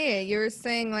say it. You were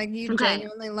saying like you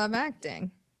genuinely love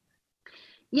acting.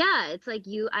 Yeah, it's like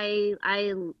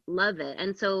I love it.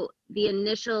 And so the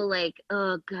initial like,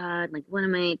 oh God, like what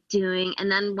am I doing?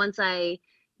 And then once I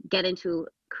get into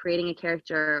creating a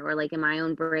character or like in my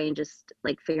own brain, just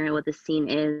like figuring out what the scene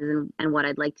is and what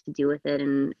I'd like to do with it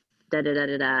and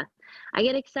I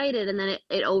get excited, and then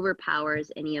it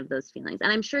overpowers any of those feelings.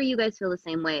 And I'm sure you guys feel the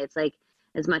same way. It's like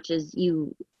as much as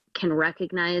you can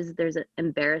recognize there's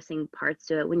embarrassing parts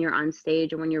to it when you're on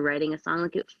stage or when you're writing a song,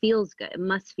 like it feels good. It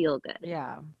must feel good.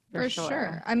 Yeah, for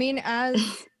sure. I mean,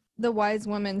 as the wise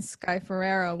woman Sky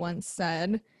Ferreira once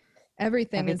said,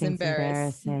 everything is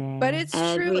embarrassing. But it's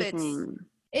true.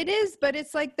 It is, but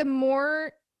it's like the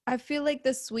more I feel like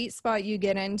the sweet spot you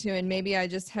get into, and maybe I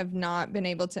just have not been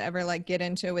able to ever like get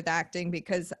into it with acting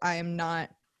because I am not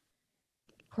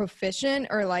proficient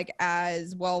or like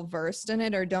as well versed in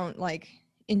it or don't like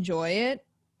enjoy it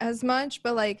as much.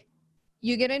 But like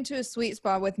you get into a sweet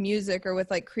spot with music or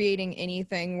with like creating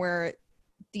anything where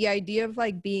the idea of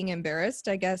like being embarrassed,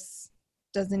 I guess,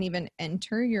 doesn't even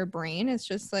enter your brain. It's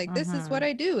just like, this is what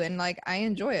I do, and like I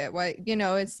enjoy it. What, you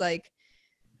know, it's like,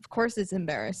 of course it's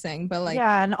embarrassing, but like,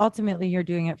 yeah, and ultimately you're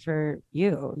doing it for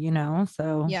you, you know,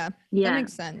 so yeah, that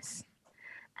makes sense.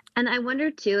 And I wonder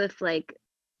too if like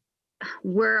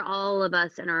we're all of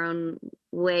us in our own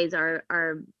ways are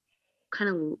kind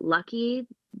of lucky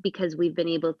because we've been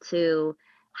able to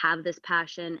have this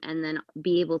passion and then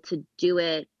be able to do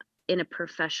it in a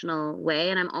professional way.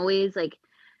 And I'm always like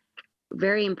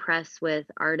very impressed with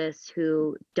artists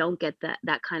who don't get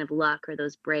that kind of luck or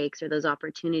those breaks or those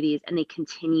opportunities, and they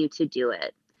continue to do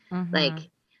it. Like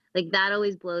that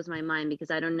always blows my mind because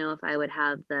I don't know if I would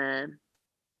have the,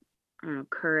 I don't know,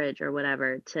 courage or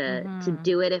whatever to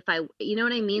do it if I, you know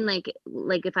what I mean? Like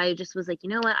if I just was like, you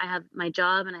know what, I have my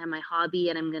job and I have my hobby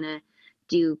and I'm gonna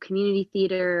do community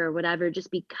theater or whatever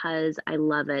just because I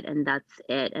love it and that's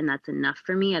it and that's enough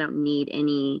for me. I don't need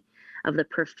any of the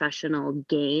professional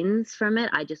gains from it.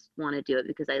 I just want to do it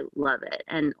because I love it,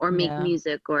 and or make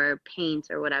music or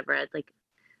paint or whatever. It's like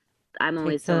I'm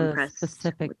always so impressed.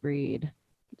 Specific breed.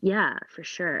 Yeah, for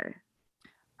sure.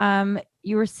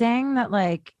 You were saying that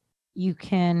like you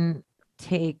can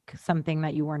take something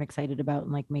that you weren't excited about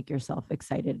and like make yourself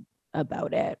excited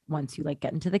about it once you like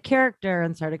get into the character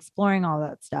and start exploring all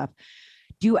that stuff.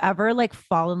 Do you ever like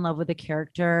fall in love with a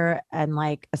character and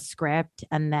like a script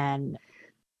and then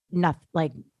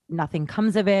nothing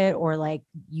comes of it, or like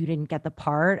you didn't get the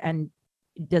part? And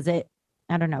does it,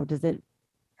 I don't know, does it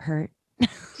hurt?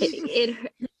 It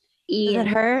Does it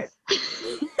hurt?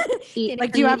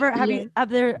 Like, do you ever have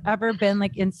you ever been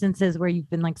like instances where you've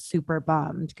been like super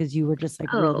bummed because you were just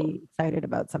like really excited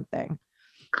about something?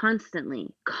 Constantly.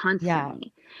 Yeah.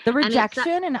 The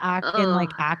rejection in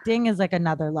acting is like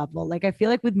another level. Like, I feel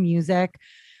like with music,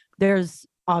 there's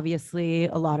obviously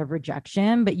a lot of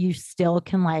rejection, but you still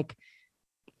can like,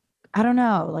 I don't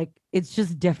know, like it's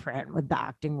just different with the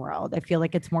acting world. I feel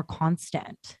like it's more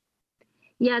constant.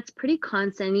 Yeah, it's pretty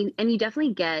constant, and you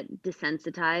definitely get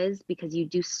desensitized because you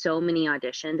do so many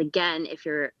auditions. Again, if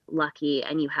you're lucky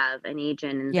and you have an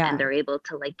agent and they're able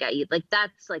to like get you, like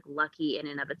that's like lucky in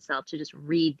and of itself to just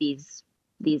read these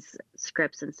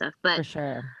scripts and stuff. But for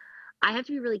sure, I have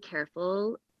to be really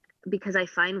careful because I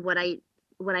find what I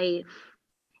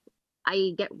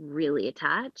get really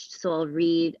attached. So I'll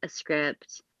read a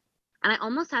script, and I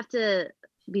almost have to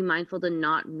be mindful to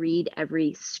not read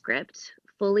every script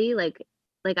fully. Like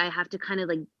I have to kind of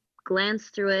like glance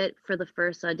through it for the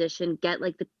first audition, get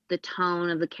like the tone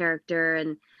of the character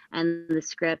and the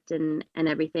script and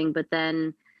everything. But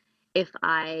then if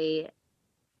I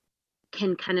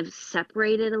can kind of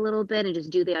separate it a little bit and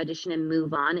just do the audition and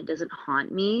move on, it doesn't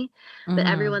haunt me. But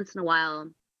every once in a while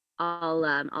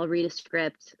I'll read a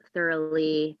script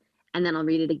thoroughly, and then I'll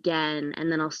read it again,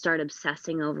 and then I'll start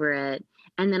obsessing over it,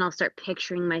 and then I'll start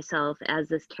picturing myself as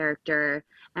this character,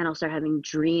 and I'll start having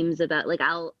dreams about, like,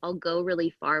 I'll go really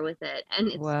far with it. And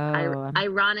it's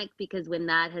ironic because when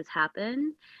that has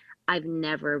happened, I've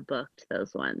never booked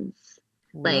those ones.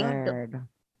 Weird. Like,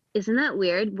 isn't that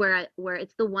weird? Where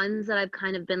it's the ones that I've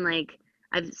kind of been like,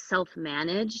 I've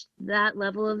self-managed that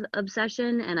level of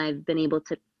obsession, and I've been able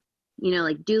to, you know,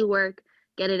 like do the work,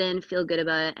 get it in, feel good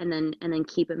about it, and then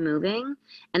keep it moving.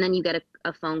 And then you get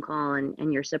a phone call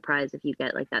and you're surprised if you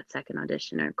get like that second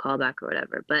audition or callback or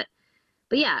whatever. But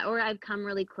yeah, or I've come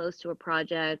really close to a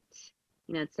project,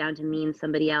 you know, it's down to me and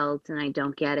somebody else and I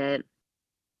don't get it.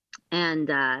 And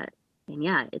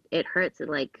yeah, it hurts. It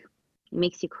like, it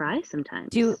makes you cry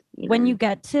sometimes. When you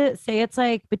get to say it's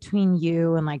like between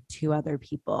you and like two other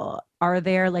people, are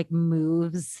there like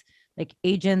moves like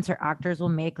agents or actors will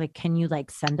make? Like, can you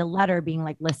like send a letter being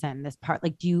like, listen, this part,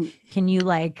 like, can you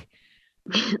like,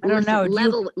 I don't know.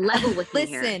 Level with me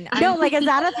here. No, like, is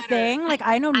that a thing? Like,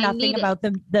 I know nothing about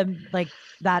the like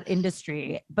that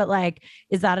industry, but like,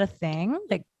 is that a thing?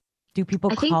 Like, do people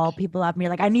call people up and be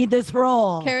like, I need this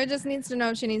role? Kara just needs to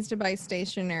know she needs to buy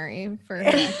stationery for her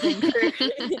acting career.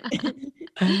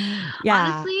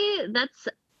 Yeah. Honestly, that's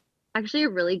actually a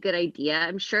really good idea.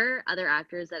 I'm sure other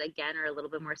actors that again are a little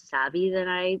bit more savvy than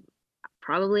I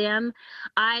probably am.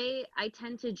 I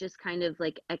tend to just kind of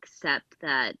like accept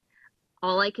that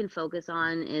all I can focus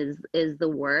on is the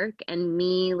work, and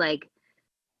me like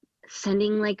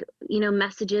sending like, you know,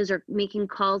 messages or making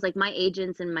calls. Like my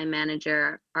agents and my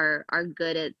manager are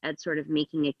good at sort of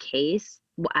making a case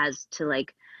as to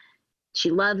like, she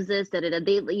loves this, they,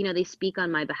 you know, they speak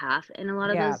on my behalf in a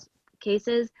lot of those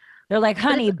cases. They're like,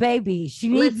 honey, baby, she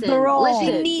needs the role.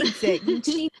 She needs it.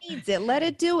 She needs it. Let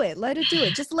it do it. Let it do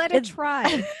it. Just let it try.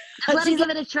 Let her give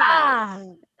it a try.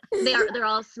 They're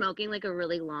all smoking like a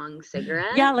really long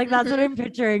cigarette. Yeah, like that's what I'm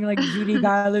picturing. Like Judy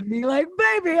Garland being like,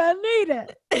 baby, I need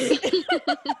it.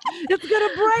 It's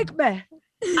gonna break me.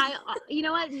 You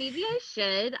know what? Maybe I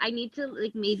should.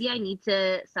 Maybe I need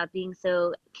to stop being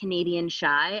so Canadian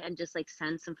shy and just like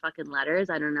send some fucking letters.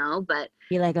 I don't know, but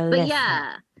be like, but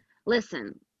yeah,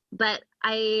 listen. But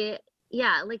like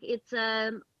it's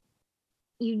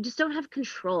you just don't have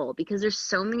control because there's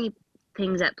so many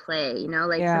things at play, you know,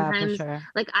 like sometimes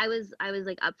like I was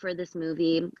like up for this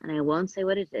movie, and I won't say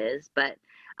what it is, but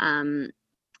I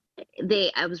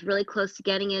was really close to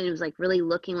getting it. It was like really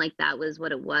looking like that was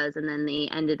what it was, and then they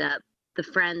ended up, the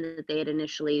friend that they had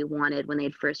initially wanted when they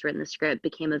had first written the script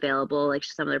became available, like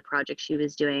some other project she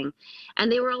was doing,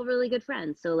 and they were all really good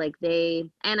friends. So like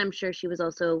and I'm sure she was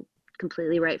also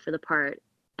completely right for the part,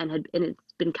 and it's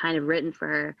been kind of written for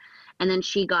her. And then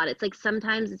she got it. It's like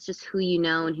sometimes it's just who you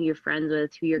know and who you're friends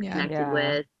with, who you're connected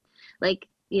with. Like,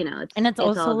 you know, it's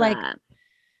also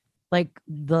like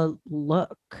the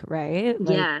look, right?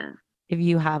 Like, if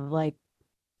you have like,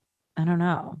 I don't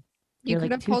know. You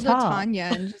could have pulled a Tanya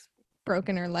and just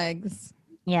broken her legs.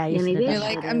 Yeah, you're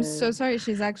like, I'm so sorry,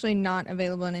 she's actually not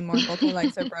available anymore. Both her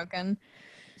legs are broken.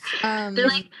 They're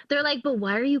like, but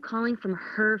why are you calling from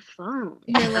her phone?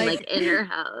 You're like in her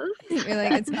house. You're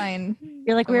like, it's fine.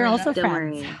 You're like, we're also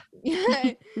friends.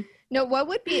 Yeah. No, what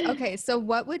would be okay? So,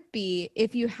 what would be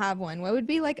if you have one? What would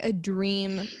be like a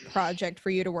dream project for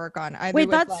you to work on? Either Wait,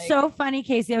 with that's like, so funny,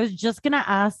 Casey. I was just gonna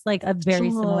ask like a very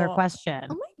similar oh question.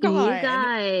 my You god,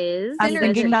 guys, I was you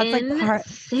guys thinking are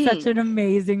that's like such an insane.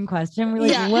 amazing question. We're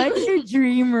like, Yeah. what's your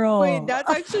dream role? Wait, that's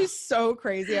actually so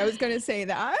crazy. I was gonna say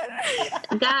that.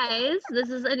 Guys, this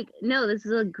is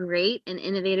a great and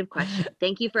innovative question.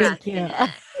 Thank you for Thank asking you. it.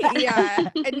 Yeah,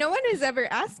 and no one has ever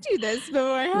asked you this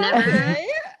before, have Never. they?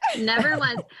 Never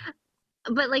once.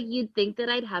 But like you'd think that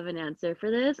I'd have an answer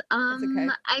for this. It's okay.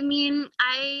 I mean,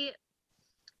 it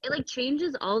like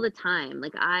changes all the time.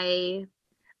 Like a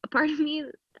part of me,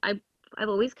 I've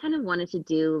always kind of wanted to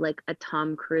do like a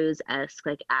Tom Cruise-esque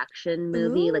like action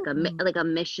movie, like Ooh. like a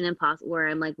Mission Impossible where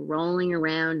I'm like rolling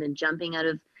around and jumping out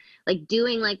of like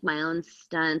doing like my own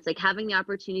stunts, like having the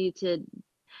opportunity to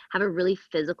have a really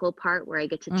physical part where I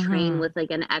get to train with like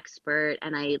an expert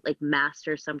and I like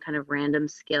master some kind of random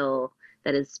skill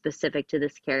that is specific to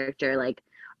this character, like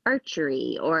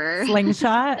archery or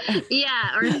Slingshot.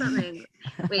 yeah, or something.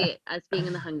 Wait, us being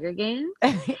in the Hunger Games?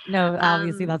 No,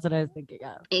 obviously that's what I was thinking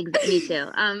of. Me too.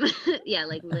 Yeah,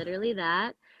 like literally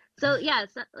that. So yeah,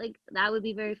 so, like that would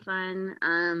be very fun.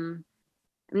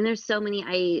 I mean, there's so many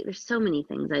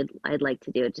things I'd like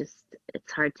to do. It's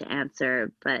hard to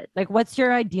answer, but Like, what's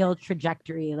your ideal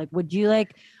trajectory? Like, would you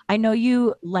like, I know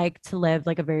you like to live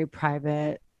like a very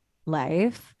private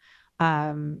life,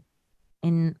 on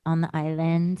the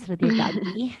island with your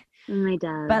doggy. my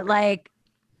dad. But like,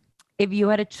 if you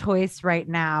had a choice right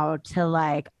now to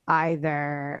like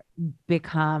either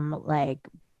become like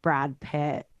Brad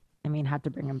Pitt, I mean, had to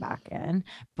bring him back in,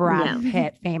 Brad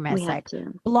Pitt, famous, we have like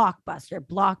to.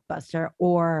 blockbuster,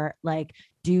 or like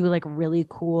do like really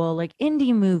cool like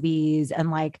indie movies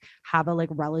and like have a like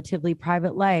relatively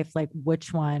private life, like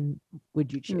which one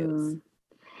would you choose?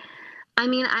 I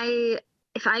mean,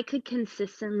 if I could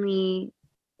consistently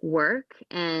work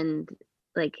and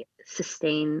like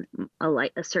sustain a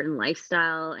certain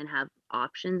lifestyle and have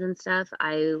options and stuff,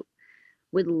 I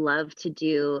would love to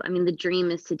do. I mean, the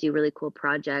dream is to do really cool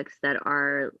projects that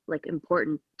are like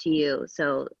important to you.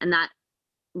 So, and that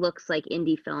looks like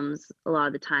indie films a lot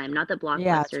of the time. Not that Yeah,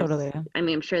 blockbusters. totally. I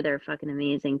mean, I'm sure they're fucking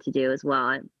amazing to do as well.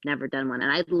 I've never done one,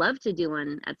 and I'd love to do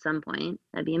one at some point.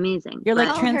 That'd be amazing. You're like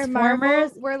Oh, her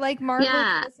Transformers. We're like Marvel.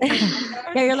 Yeah.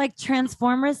 Yeah, you're like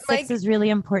Transformers 6 Like- is really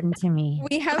important to me.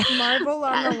 We have Marvel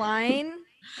on the line.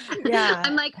 Yeah.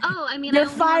 I'm like, oh, I mean, You're I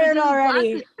only wanna fired do already.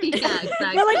 Yeah, exactly.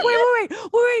 You're like, wait, no.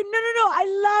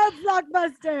 I love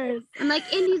blockbusters. I'm like,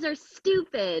 indies are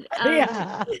stupid.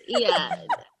 Yeah. Yeah.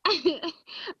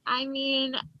 I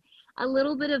mean, a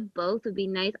little bit of both would be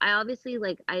nice. I obviously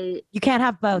like You can't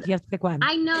have both. You have to pick one.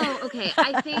 I know. Okay.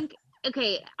 I think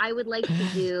I would like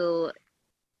to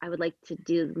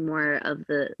do more of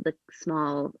the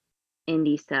small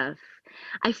indie stuff.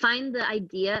 I find the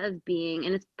idea of being,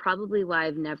 and it's probably why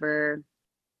I've never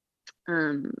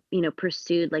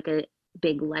pursued like a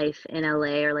big life in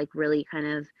LA or like really kind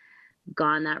of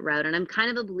gone that route. And I'm kind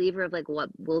of a believer of like what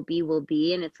will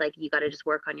be, and it's like you got to just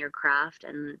work on your craft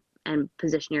and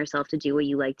position yourself to do what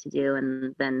you like to do,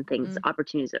 and then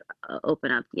opportunities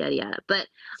open up, yada yada. But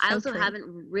I also haven't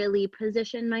really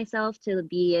positioned myself to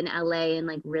be in LA and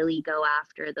like really go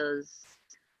after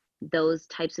those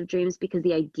types of dreams, because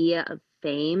the idea of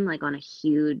fame like on a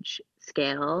huge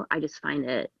scale, I just find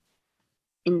it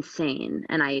insane,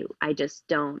 and I've just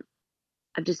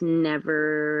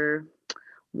never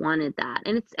wanted that.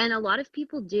 And a lot of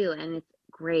people do, and it's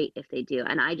great if they do,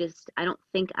 and I don't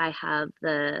think I have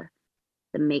the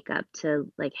makeup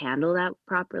to like handle that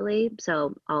properly,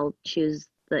 so I'll choose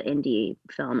the indie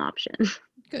film option.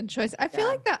 Good choice. I feel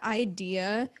like the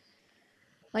idea,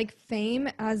 like fame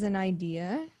as an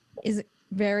idea, is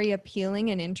very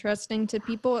appealing and interesting to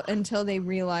people until they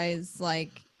realize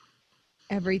like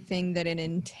everything that it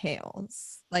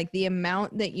entails, like the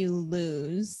amount that you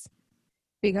lose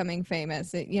becoming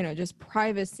famous, just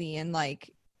privacy and like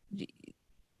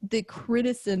the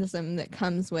criticism that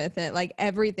comes with it, like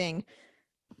everything.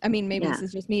 I mean, maybe this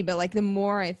is just me, but like the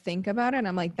more I think about it,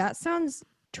 I'm like, that sounds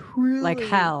truly like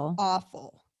hell,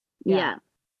 awful. Yeah.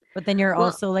 But then you're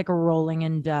also like rolling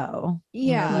in dough.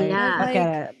 Yeah. Like, Yeah.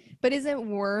 Forget it. But is it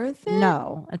worth it?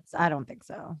 No, I don't think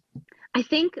so. I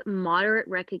think moderate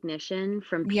recognition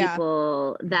from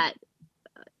people that,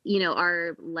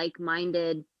 are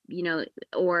like-minded,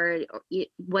 or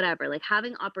whatever, like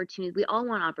having opportunities. We all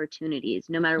want opportunities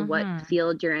no matter what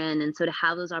field you're in. And so to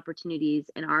have those opportunities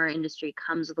in our industry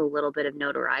comes with a little bit of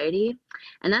notoriety.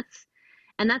 And that's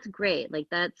great. Like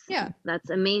that's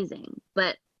amazing.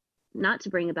 But not to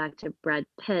bring it back to Brad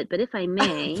Pitt, but if I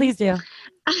may. Please do.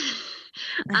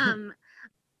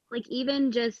 like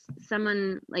even just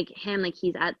someone like him, like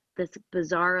he's at this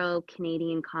bizarro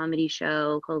Canadian comedy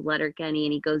show called Letterkenny,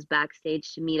 and he goes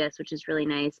backstage to meet us, which is really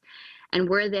nice. And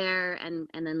we're there, and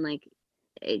then like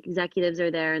executives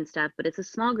are there and stuff, but it's a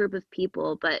small group of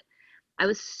people. But I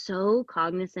was so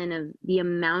cognizant of the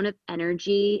amount of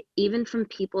energy, even from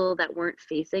people that weren't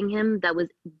facing him, that was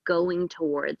going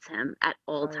towards him at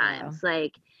all times.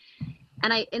 Like,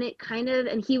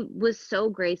 and he was so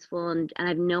graceful, and I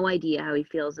have no idea how he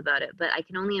feels about it, but I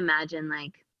can only imagine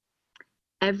like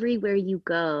everywhere you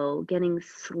go getting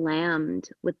slammed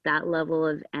with that level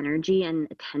of energy and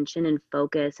attention and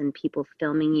focus and people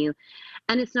filming you.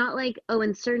 And it's not like, oh,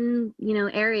 in certain,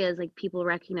 areas, like people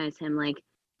recognize him, like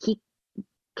he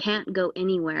can't go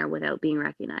anywhere without being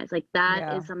recognized. Like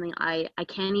that is something I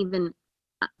can't even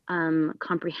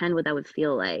comprehend what that would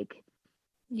feel like.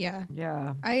 Yeah.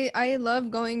 Yeah. I love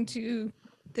going to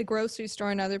the grocery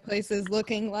store and other places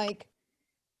looking like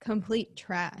complete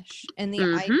trash. And the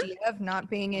idea of not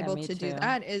being able to do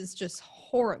that is just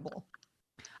horrible.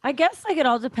 I guess like it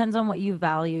all depends on what you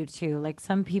value too. Like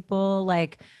some people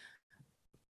like,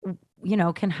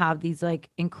 can have these like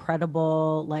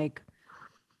incredible, like,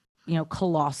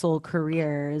 colossal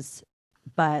careers,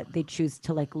 but they choose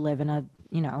to like live in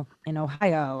in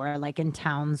Ohio or like in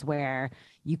towns where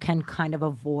you can kind of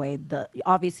avoid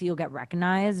obviously you'll get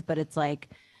recognized, but it's like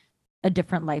a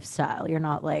different lifestyle. You're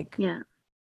not like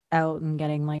out and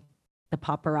getting like the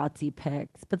paparazzi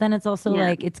pics, but then it's also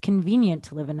like it's convenient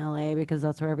to live in LA because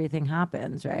that's where everything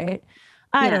happens, right?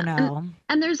 I don't know.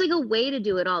 And there's like a way to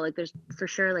do it all. Like there's for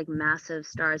sure like massive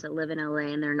stars that live in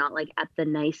LA and they're not like at the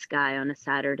Nice Guy on a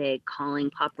Saturday calling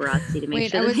paparazzi to make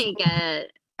sure that they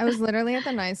get. I was literally at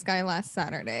the Nice Guy last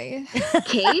Saturday.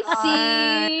 Casey!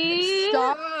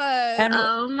 Stop!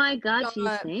 Oh my God, she's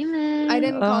famous. I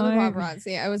didn't call the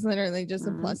paparazzi. I was literally just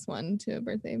a +1 to a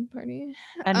birthday party.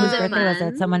 And whose birthday was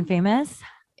it? Someone famous?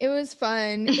 It was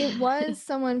fun. It was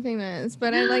someone famous,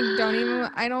 but I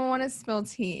don't want to spill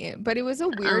tea, but it was a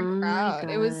weird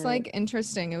crowd. It was like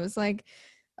interesting. It was like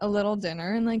a little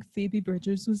dinner and like Phoebe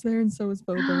Bridgers was there and so was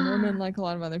Bo Burnham and like a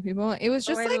lot of other people. It was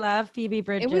just I love Phoebe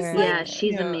Bridgers. It was like,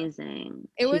 she's amazing.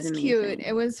 It was cute.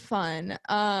 It was fun.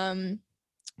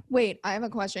 Wait, I have a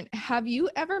question. Have you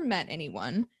ever met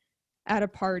anyone at a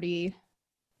party,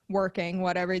 working,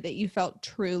 whatever, that you felt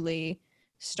truly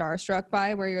starstruck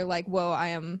by, where you're like, whoa, I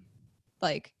am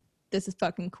like, this is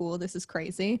fucking cool, this is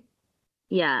crazy?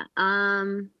 Yeah.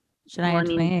 Shania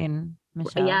Twain,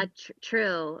 Michelle. Yeah,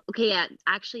 true. Okay, yeah,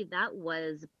 actually that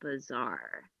was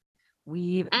bizarre.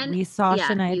 We saw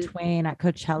Shania Twain at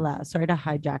Coachella. Sorry to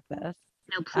hijack this.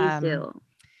 No, please do.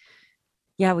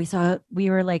 Yeah, we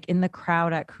were like in the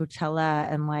crowd at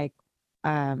Coachella and like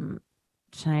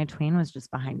Shania Twain was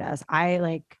just behind us.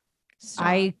 I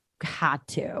had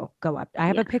to go up. I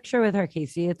have a picture with her,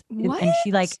 Casey. And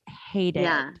she like hated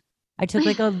it. I took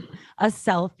like a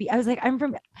selfie. I was like,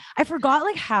 I forgot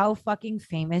like how fucking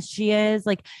famous she is.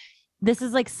 Like this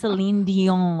is like Celine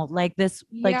Dion. Like this,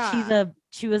 like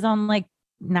she was on like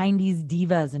 90s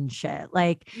divas and shit.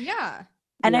 Like,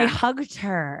 and I hugged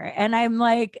her and I'm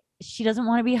like, she doesn't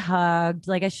want to be hugged.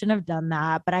 Like I shouldn't have done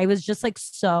that, but I was just like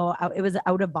it was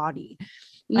out of body.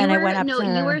 I went up to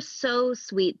her. You were so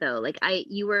sweet though. Like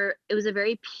it was a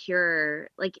very pure,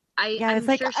 like I'm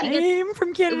like, sure I'm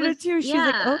from Canada too. She's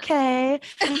like, okay.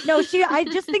 No, I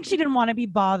just think she didn't want to be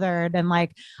bothered. And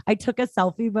like, I took a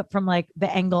selfie, but from like the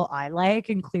angle I like,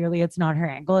 and clearly it's not her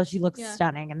angle. She looks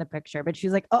stunning in the picture, but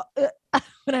she's like, oh,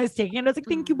 when I was taking it, I was like,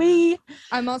 thank you, bee.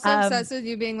 I'm also obsessed with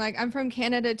you being like, I'm from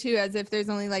Canada too, as if the's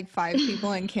only like 5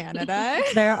 people in Canada.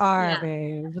 There are,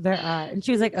 babe. There are. And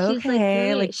she was like,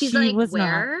 okay. Like she's she like, was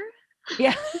where? Not.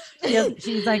 Yeah.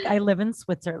 She's like, I live in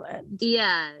Switzerland.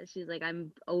 Yeah. She's like,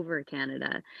 I'm over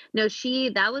Canada. No,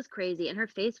 that was crazy. And her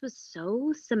face was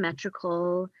so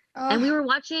symmetrical. And we were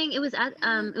watching, it was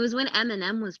when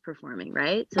Eminem was performing,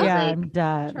 right? So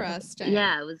interesting.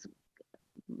 Yeah, it was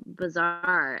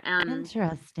bizarre.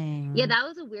 Interesting. Yeah, that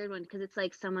was a weird one because it's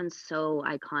like someone so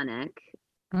iconic.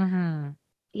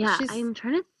 Yeah, I'm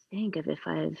trying to think of if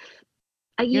I've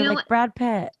you're like Brad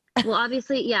Pitt. Well,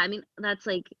 obviously, yeah, I mean, that's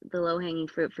like the low-hanging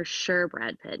fruit for sure,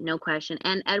 Brad Pitt, no question.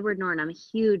 And Edward Norton, I'm a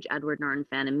huge Edward Norton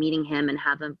fan, and meeting him and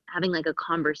having like a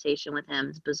conversation with him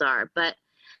is bizarre. But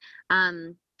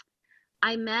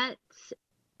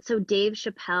so Dave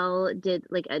Chappelle did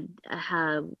like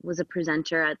was a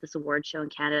presenter at this award show in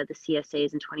Canada, the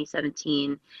CSAs in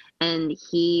 2017. And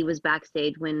he was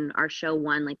backstage when our show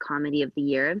won like Comedy of the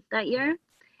Year that year.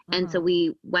 And so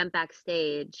we went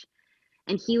backstage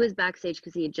and he was backstage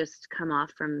because he had just come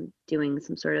off from doing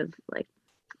some sort of like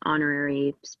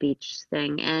honorary speech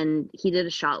thing, and he did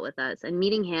a shot with us. And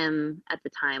meeting him at the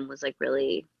time was like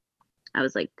really, I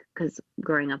was like, because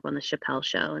growing up on the Chappelle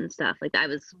show and stuff, like I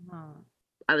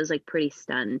was like pretty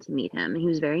stunned to meet him. He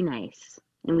was very nice,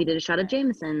 and we did a shot of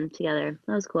Jameson together.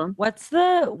 That was cool. What's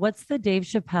the Dave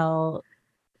Chappelle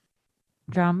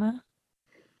drama?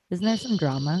 Isn't there some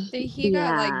drama? He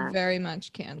got like very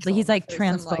much canceled. Like he's like for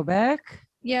some, transphobic.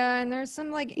 yeah, and there's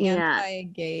some like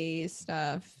anti-gay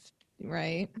stuff,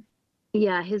 right?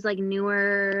 Yeah, his like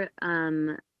newer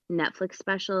Netflix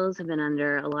specials have been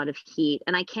under a lot of heat,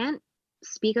 and I can't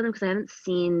speak on them because I haven't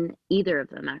seen either of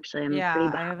them actually.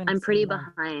 I'm pretty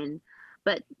behind.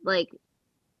 But like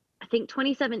I think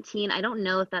 2017, I don't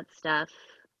know if that stuff,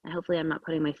 hopefully I'm not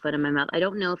putting my foot in my mouth. I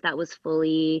don't know if that was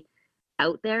fully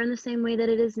out there in the same way that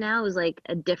it is now. It was like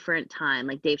a different time.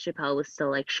 Like Dave Chappelle was still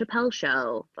like Chappelle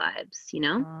show vibes, you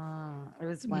know? It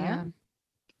was when?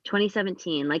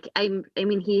 2017. Like I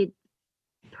mean he'd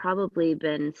probably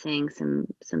been saying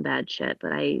some bad shit,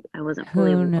 but I wasn't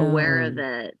fully aware of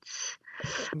it.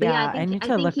 But yeah, I need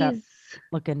to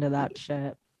look into that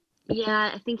shit.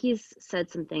 Yeah, I think he's said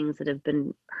some things that have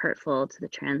been hurtful to the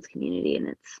trans community, and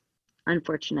it's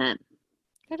unfortunate.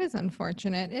 It is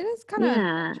unfortunate. It is kind of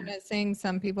unfortunate seeing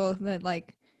some people that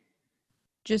like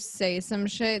just say some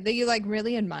shit that you like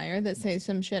really admire that say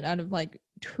some shit out of like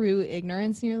true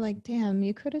ignorance, and you're like, damn,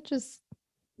 you could have just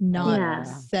not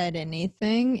said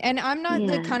anything. And I'm not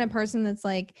the kind of person that's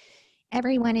like,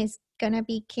 everyone is gonna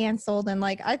be canceled. And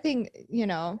like, I think, you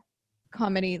know,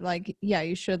 comedy, like, yeah,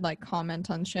 you should like comment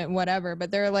on shit, whatever.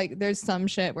 But there's some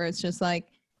shit where it's just like,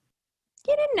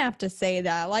 you didn't have to say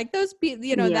that. Like those people,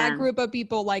 you know, that group of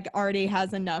people like already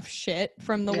has enough shit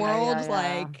from the world.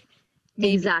 Like,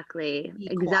 exactly.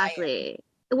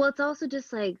 Well, it's also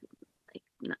just like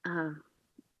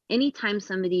anytime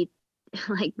somebody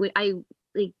like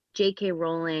J.K.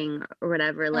 Rowling or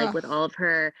whatever, like with all of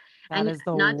her, that is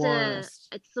the worst.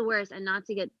 It's the worst, and not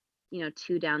to get, you know,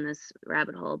 too down this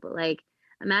rabbit hole, but like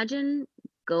imagine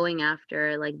going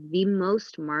after like the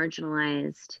most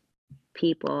marginalized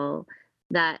people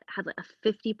that have like a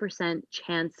 50%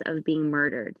 chance of being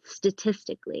murdered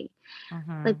statistically.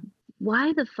 Like,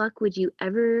 why the fuck would you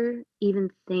ever even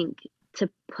think to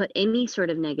put any sort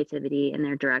of negativity in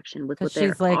their direction with what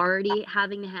they're like, already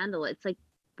having to handle? It's like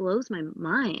blows my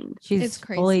mind. She's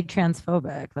fully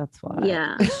transphobic. That's why.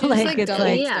 Yeah. She like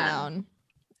doubles down.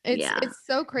 It's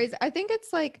so crazy. I think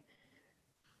it's like,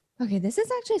 okay, this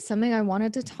is actually something I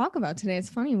wanted to talk about today. It's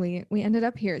funny we ended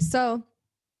up here. So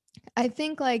I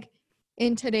think like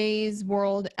in today's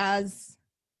world, as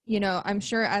you know, I'm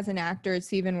sure as an actor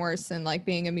it's even worse than like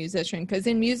being a musician, because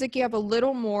in music you have a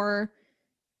little more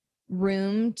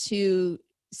room to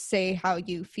say how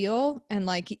you feel, and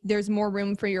like there's more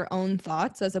room for your own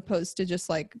thoughts as opposed to just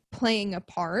like playing a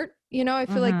part, you know. I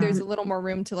feel like there's a little more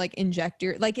room to like inject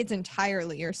your, like it's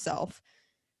entirely yourself,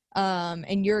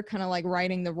 and you're kind of like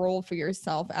writing the role for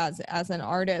yourself as an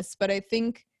artist. But I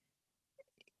think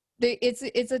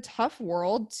it's a tough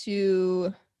world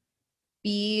to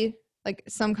be like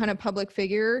some kind of public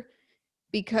figure,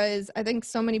 because I think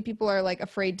so many people are like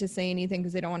afraid to say anything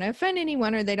because they don't want to offend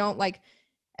anyone, or they don't like,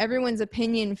 everyone's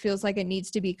opinion feels like it needs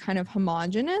to be kind of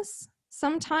homogenous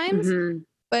sometimes.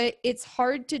 But it's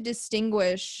hard to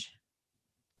distinguish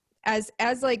as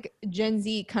like Gen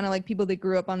Z, kind of like people that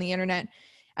grew up on the internet.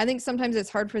 I think sometimes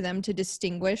it's hard for them to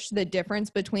distinguish the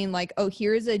difference between like, oh,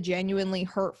 here's a genuinely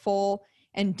hurtful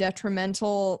and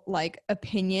detrimental like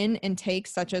opinion and take,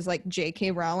 such as like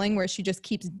J.K. Rowling, where she just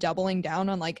keeps doubling down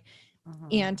on like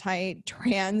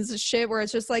anti-trans shit, where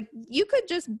it's just like, you could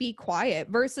just be quiet,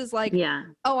 versus like,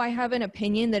 oh, I have an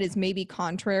opinion that is maybe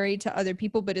contrary to other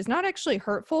people but is not actually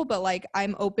hurtful, but like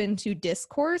I'm open to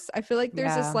discourse. I feel like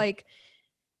there's this like,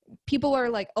 people are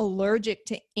like allergic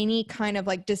to any kind of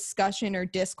like discussion or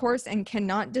discourse and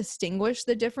cannot distinguish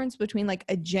the difference between like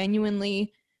a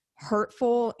genuinely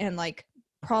hurtful and like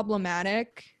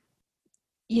problematic,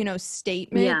 you know,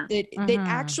 statement that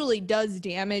actually does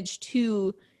damage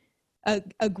to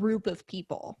a group of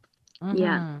people.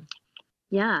 Well,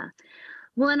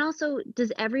 and also,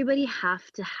 does everybody have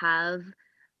to have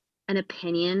an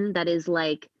opinion that is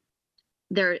like,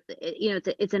 there, you know,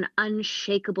 it's an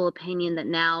unshakable opinion that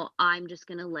now I'm just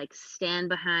gonna like stand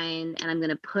behind and I'm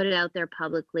gonna put it out there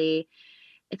publicly?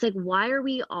 It's like, why are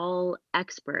we all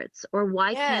experts? Or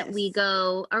why can't we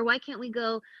go,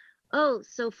 oh,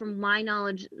 so from my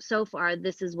knowledge so far,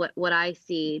 this is what I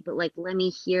see, but like, let me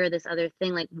hear this other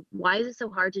thing. Like, why is it so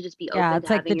hard to just be open it's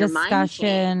to like the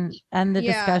discussion, and the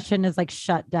discussion is like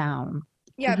shut down.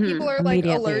 People are like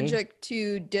allergic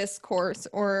to discourse,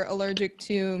 or allergic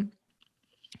to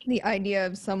the idea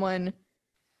of someone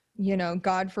you know,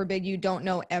 God forbid you don't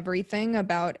know everything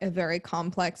about a very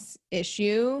complex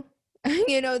issue,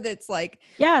 you know, that's like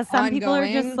Yeah, some people are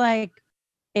just ongoing. like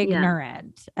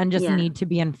ignorant and just Yeah. need to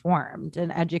be informed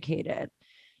and educated.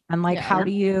 And like, Yeah. how Yep.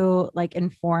 do you like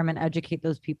inform and educate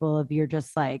those people if you're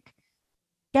just like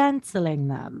canceling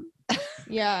them?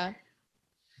 Yeah.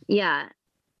 Yeah.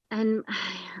 And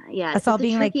yeah, Us it's all just a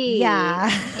being like, tricky. yeah.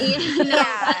 Yeah, no,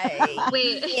 Yeah.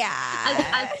 wait. Us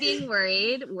Yeah. being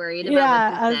worried about what to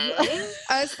Yeah. say.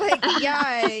 I was like,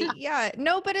 yeah.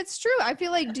 No, but it's true. I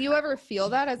feel like, do you ever feel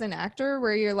that as an actor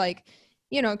where you're like,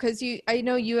 you know, because I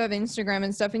know you have Instagram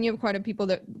and stuff, and you have quite a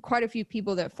few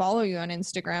people that follow you on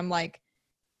Instagram. Like,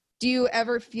 do you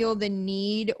ever feel the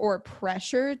need or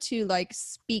pressure to like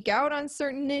speak out on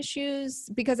certain issues?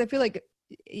 Because I feel like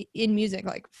in music,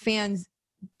 like fans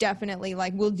definitely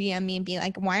like will DM me and be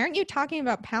like, why aren't you talking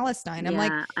about Palestine? I'm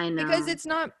like, Yeah, I because know. it's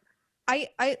not, I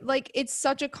like, it's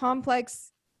such a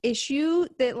complex issue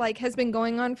that like has been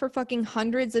going on for fucking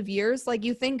hundreds of years. Like,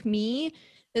 you think me,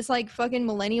 this like fucking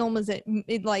millennial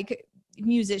like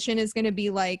musician, is gonna be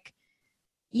like,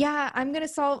 yeah, I'm gonna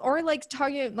solve, or like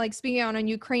talking, like speaking out on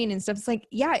Ukraine and stuff. It's like,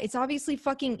 yeah, it's obviously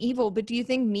fucking evil, but do you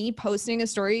think me posting a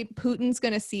story, Putin's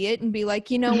gonna see it and be like,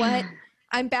 you know what? I'm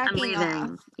I'm backing off.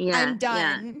 leaving. Yeah, I'm yeah.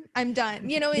 done. I'm done.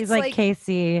 You know, He's it's like, like,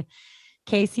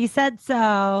 Casey said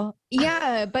so.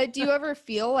 yeah, but do you ever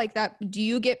feel like that? Do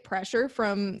you get pressure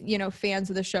from, you know, fans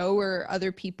of the show or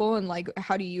other people, and like,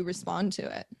 how do you respond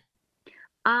to it?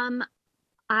 Um,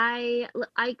 I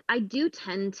do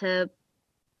tend to.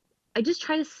 I just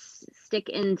try to stick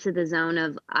into the zone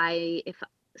of if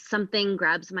something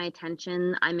grabs my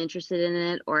attention, I'm interested in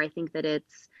it, or I think that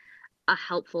it's a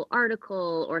helpful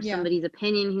article or Yeah. somebody's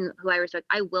opinion who I respect,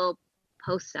 I will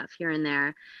post stuff here and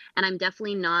there. And I'm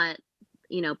definitely not,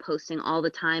 posting all the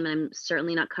time. And I'm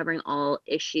certainly not covering all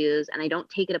issues. And I don't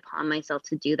take it upon myself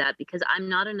to do that because I'm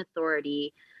not an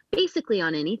authority basically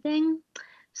on anything.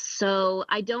 So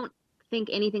I don't think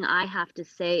anything I have to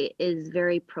say is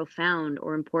very profound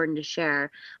or important to share.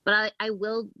 But I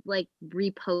will like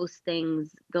repost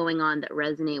things going on that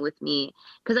resonate with me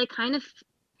because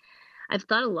I've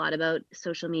thought a lot about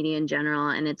social media in general,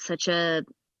 and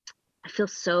I feel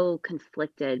so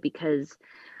conflicted because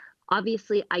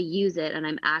obviously I use it and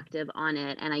I'm active on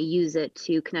it and I use it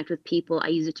to connect with people. I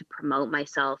use it to promote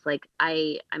myself. Like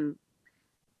I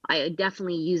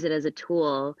definitely use it as a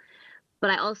tool, but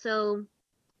I also,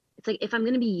 it's like if I'm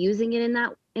going to be using it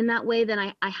in that way, then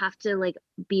I have to like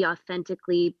be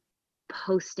authentically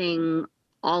posting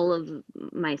all of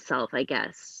myself, I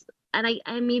guess. And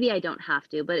I maybe I don't have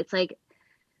to, but it's like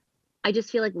I just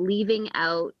feel like leaving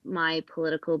out my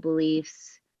political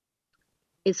beliefs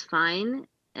is fine.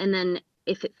 And then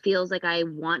if it feels like I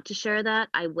want to share that,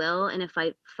 I will. And if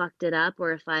I fucked it up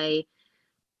or if I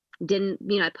didn't,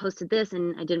 I posted this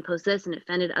and I didn't post this and it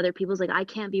offended other people's, like I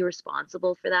can't be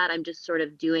responsible for that. I'm just sort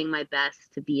of doing my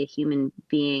best to be a human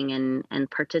being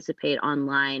and participate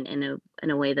online in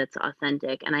a way that's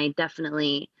authentic. And I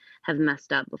definitely have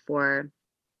messed up before.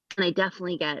 And I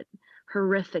definitely get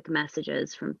horrific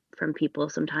messages from people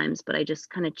sometimes, but I just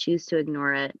kind of choose to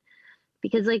ignore it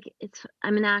because like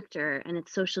I'm an actor and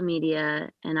it's social media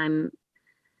and I'm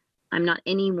not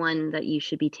anyone that you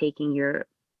should be taking your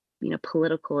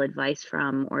political advice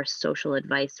from or social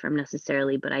advice from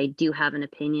necessarily, but I do have an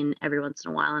opinion every once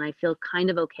in a while and I feel kind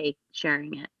of okay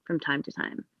sharing it from time to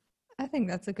time. I think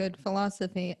that's a good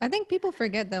philosophy. I think people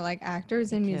forget that like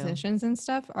actors and Me too. musicians and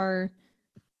stuff are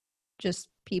just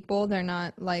people. They're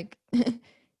not like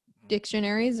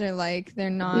dictionaries, or like they're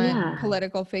not Yeah.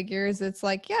 political figures. It's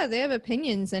like, yeah, they have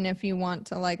opinions, and if you want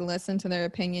to like listen to their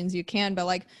opinions, you can, but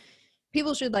like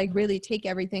people should like really take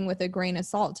everything with a grain of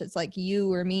salt. It's like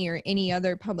you or me or any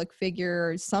other public figure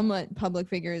or somewhat public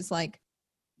figure is like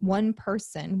one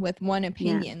person with one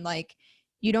opinion. Yeah. Like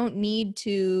you don't need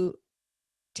to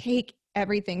take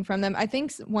everything from them. I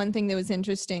think one thing that was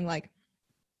interesting, like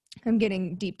I'm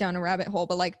getting deep down a rabbit hole,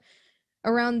 but like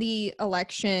around the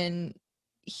election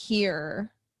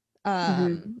here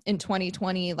in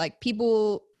 2020, like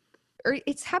people, or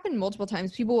it's happened multiple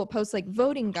times, people will post like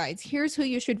voting guides, here's who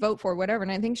you should vote for, whatever.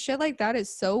 And I think shit like that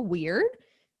is so weird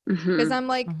because I'm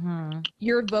like,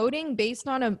 you're voting based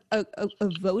on a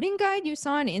voting guide you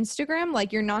saw on Instagram.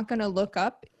 Like you're not going to look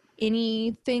up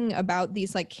anything about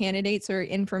these like candidates or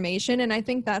information. And I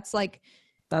think that's like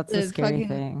That's a scary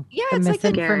thing. yeah, The it's like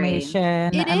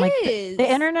misinformation it and like is. the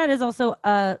internet is also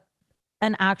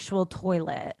an actual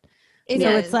toilet. It So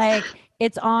is. it's like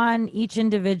it's on each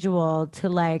individual to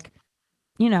like,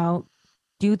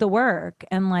 do the work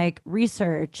and like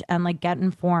research and like get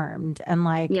informed and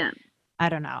like Yeah. I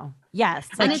don't know. Yes,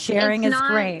 And like sharing is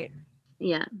great.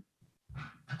 Yeah.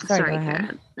 Sorry, go ahead.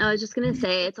 Kara. I was just gonna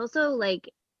say it's also like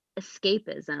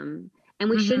escapism. And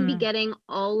we shouldn't be getting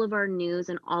all of our news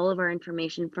and all of our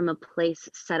information from a place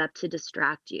set up to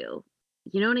distract you.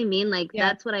 You know what I mean? Like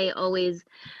that's what I always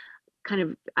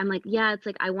I'm like, yeah, it's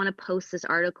like I want to post this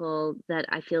article that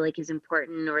I feel like is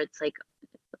important, or it's like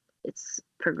it's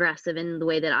progressive in the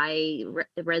way that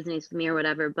it resonates with me or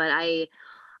whatever. But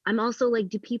I'm also like,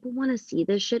 do people want to see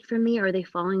this shit from me? Or are they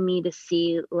following me to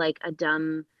see like a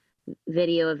dumb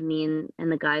video of me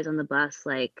and the guys on the bus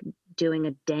like doing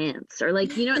a dance, or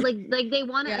like, you know, like they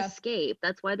want to escape.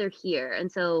 That's why they're here.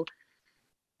 And so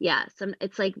yeah,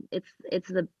 it's like it's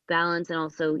the balance, and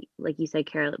also like you said,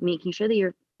 Carol, making sure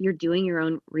that you're doing your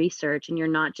own research and you're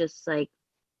not just like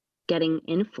getting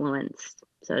influenced,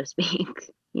 so to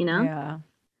speak, you know?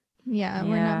 Yeah,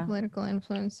 we're not political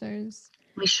influencers.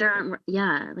 We sure aren't.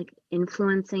 Yeah, like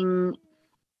influencing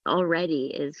already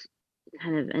is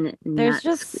kind of there's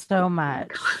just so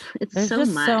much. There's so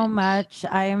just so much.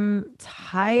 I'm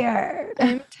tired.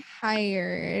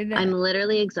 I'm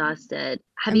literally exhausted.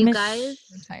 Have you guys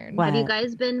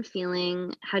been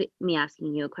feeling me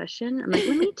asking you a question? I'm like,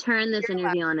 let me turn this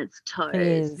interview on its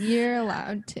toes. You're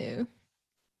allowed to.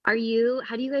 How do you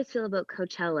guys feel about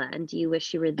Coachella, and do you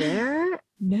wish you were there?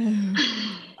 No.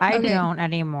 I don't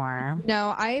anymore.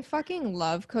 No, I fucking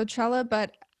love Coachella,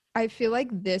 but I feel like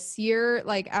this year,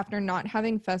 like after not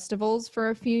having festivals for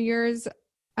a few years,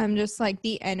 I'm just like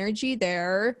the energy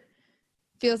there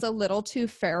feels a little too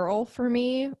feral for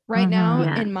me right now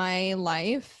in my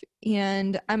life.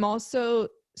 And I'm also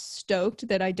stoked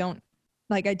that I didn't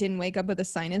wake up with a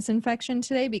sinus infection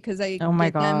today, because I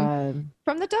get them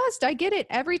from the dust. I get it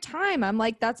every time. I'm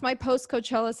like, that's my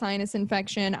post-Coachella sinus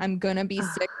infection. I'm gonna be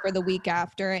sick for the week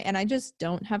after, and I just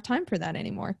don't have time for that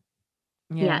anymore.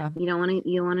 Yeah, you don't want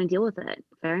to deal with it.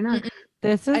 Fair enough.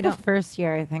 This is the first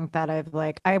year I think that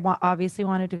I've obviously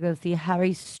wanted to go see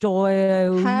Harry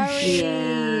Styles. Harry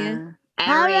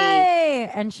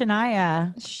and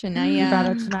Shania. You brought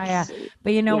up Shania.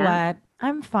 But you know what?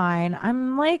 I'm fine.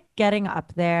 I'm like getting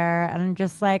up there, and I'm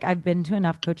just like, I've been to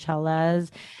enough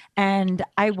Coachellas, and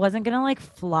I wasn't gonna like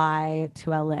fly to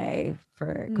LA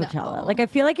for Coachella. No. Like, I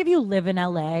feel like if you live in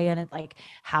LA and it like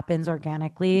happens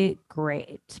organically,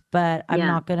 great. But I'm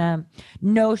not gonna,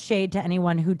 no shade to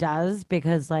anyone who does,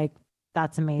 because like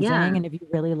that's amazing. Yeah. And if you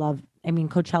really love, I mean,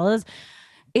 Coachella's,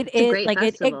 it is like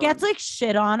it gets like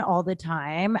shit on all the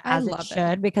time, as it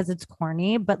should, because it's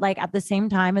corny. But like at the same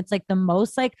time, it's like the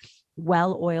most like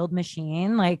well-oiled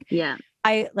machine. Like,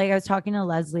 I was talking to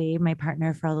Leslie, my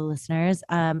partner, for all the listeners,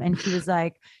 and he was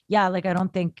like, yeah, like I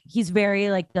don't think, he's very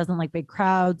like doesn't like big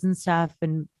crowds and stuff,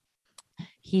 and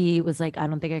he was like, I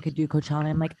don't think I could do Coachella. And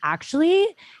I'm like, actually,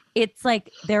 it's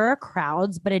like there are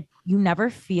crowds, but you never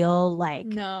feel like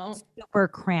super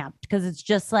cramped, because it's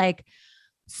just like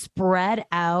spread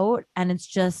out, and it's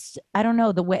just, I don't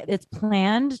know, the way it's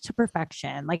planned to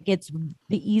perfection. Like, it's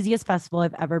the easiest festival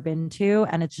I've ever been to,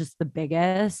 and it's just the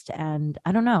biggest, and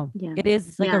I don't know, it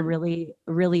is like a really,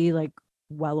 really like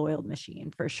well-oiled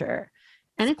machine for sure.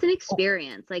 And it's an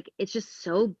experience. Like, it's just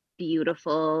so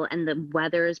beautiful, and the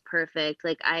weather is perfect.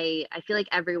 Like, I feel like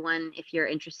everyone, if you're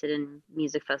interested in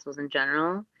music festivals in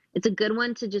general, it's a good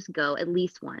one to just go at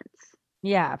least once.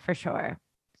 Yeah, for sure.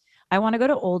 I want to go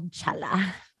to Old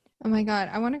Chella. Oh my God.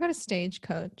 I want to go to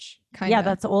Stagecoach. Yeah,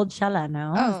 that's Old Chella,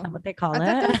 no? Oh, is that what they call it? I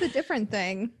thought that was a different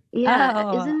thing.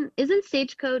 Yeah. Isn't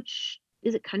Stagecoach,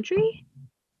 is it country?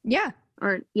 Yeah.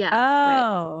 Or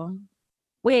Oh. Right.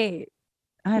 Wait.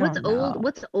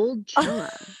 What's Old Chella?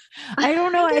 I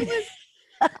don't know.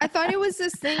 I thought it was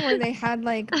this thing where they had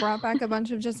like brought back a bunch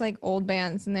of just like old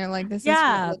bands, and they're like, this is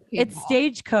it's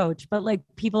Stagecoach, but like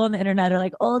people on the internet are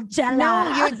like, Old Chella.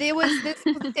 No, there was this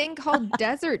thing called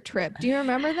Desert Trip. Do you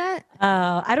remember that?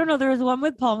 I don't know. There was one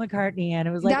with Paul McCartney, and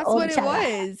it was like, that's what it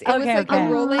was. It was like the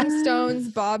Rolling Stones,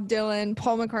 Bob Dylan,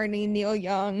 Paul McCartney, Neil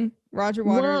Young, Roger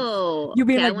Waters. Whoa. You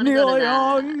being like Neil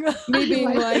Young. Me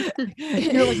being like,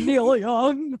 you're like Neil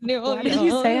Young. Why did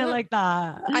you say it like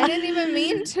that? I didn't even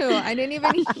mean to. I didn't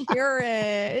even hear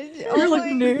it. You're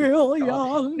like Neil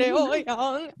Young. Neil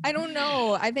Young. I don't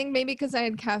know. I think maybe because I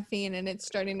had caffeine and it's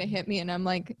starting to hit me, and I'm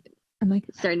like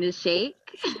starting to shake.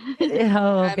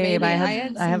 Oh, babe, I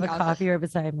have a coffee right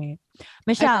beside me.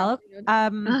 Michelle,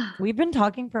 we've been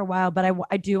talking for a while, but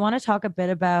I do want to talk a bit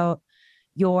about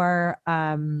your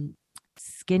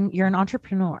skin. You're an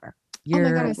entrepreneur.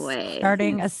 You're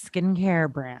starting a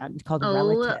skincare brand called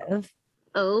Relative.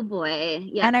 Oh boy.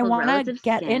 Yeah. And I want to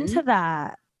get into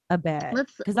that a bit,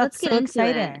 because that's so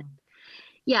exciting.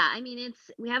 Yeah, I mean,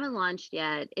 we haven't launched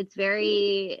yet. It's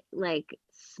very like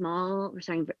small. We're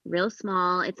starting real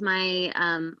small. It's my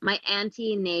my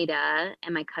auntie Nada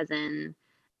and my cousin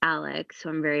Alex, who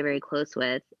I'm very, very close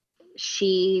with.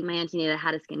 My auntie Nada,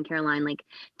 had a skincare line like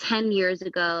 10 years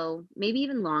ago, maybe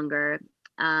even longer.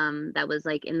 That was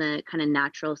like in the kind of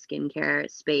natural skincare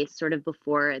space, sort of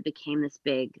before it became this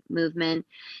big movement.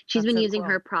 She's been using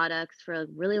her products for a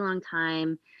really long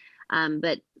time.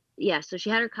 But yeah, so she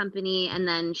had her company, and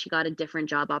then she got a different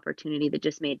job opportunity that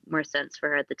just made more sense for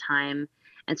her at the time.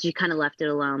 And so she kind of left it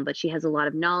alone, but she has a lot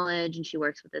of knowledge, and she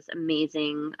works with this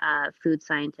amazing food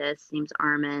scientist named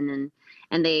Armin,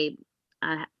 and they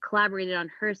collaborated on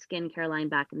her skincare line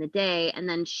back in the day. And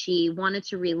then she wanted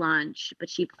to relaunch, but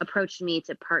she approached me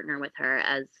to partner with her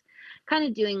as kind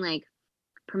of doing like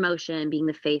promotion, being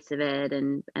the face of it,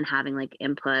 and having like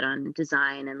input on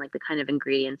design and like the kind of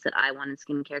ingredients that I want in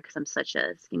skincare, because I'm such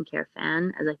a skincare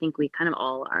fan, as I think we kind of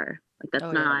all are. Like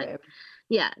that's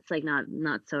yeah, it's like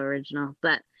not so original.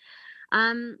 But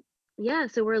yeah,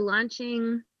 so we're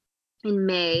launching in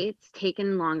May. It's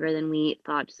taken longer than we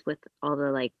thought, just with all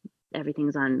the like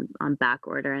everything's on back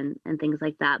order and things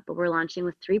like that. But we're launching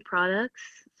with 3 products.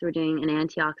 So we're doing an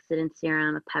antioxidant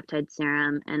serum, a peptide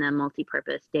serum, and a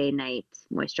multi-purpose day-night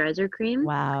moisturizer cream.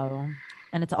 Wow.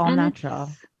 And it's all natural.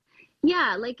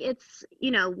 Yeah, like it's,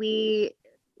 we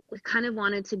kind of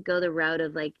wanted to go the route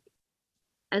of like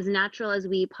as natural as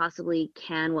we possibly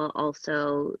can, while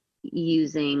also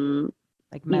using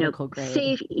like medical grade.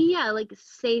 Safe,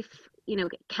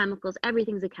 chemicals.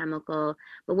 Everything's a chemical,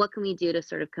 but what can we do to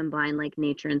sort of combine like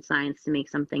nature and science to make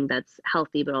something that's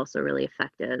healthy but also really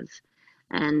effective?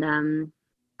 And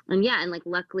yeah, and like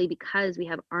luckily, because we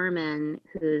have Armin,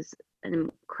 who's an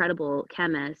incredible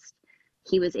chemist,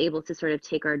 he was able to sort of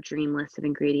take our dream list of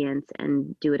ingredients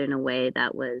and do it in a way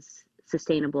that was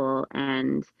sustainable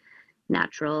and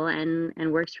natural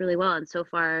and works really well. And so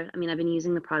far, I mean, I've been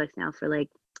using the products now for like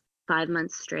 5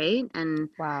 months straight, and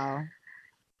wow,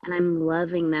 and I'm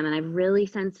loving them. And I have really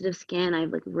sensitive skin. I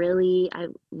have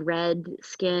red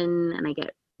skin, and I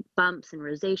get bumps and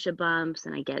rosacea bumps,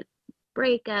 and I get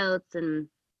breakouts, and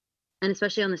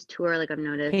especially on this tour, like I've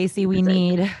noticed. Casey, we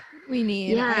need.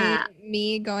 Yeah.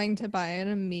 Me going to buy it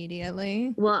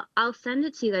immediately. Well, I'll send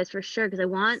it to you guys for sure, because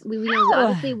we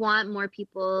obviously want more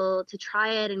people to try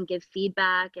it and give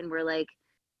feedback. And we're like,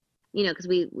 because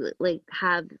we like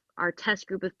have our test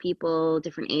group of people,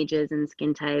 different ages and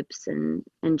skin types and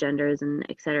genders and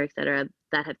et cetera,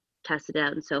 that have tested it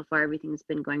out. And so far, everything's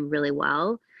been going really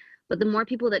well. But the more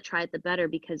people that try it, the better,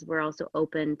 because we're also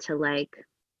open to like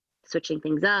switching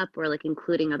things up or like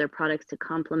including other products to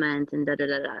complement and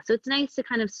So it's nice to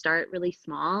kind of start really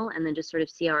small and then just sort of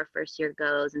see how our first year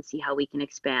goes and see how we can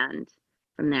expand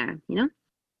from there,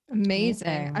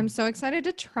 Amazing. I'm so excited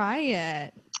to try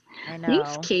it. I know.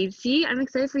 Thanks, Casey. I'm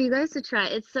excited for you guys to try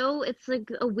it. It's like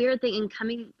a weird thing in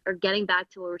getting back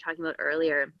to what we were talking about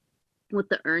earlier with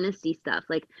the earnesty stuff,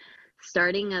 like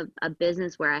starting a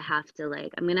business where I'm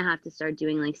going to have to start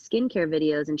doing like skincare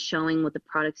videos and showing what the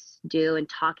products do and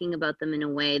talking about them in a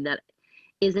way that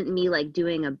isn't me like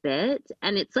doing a bit.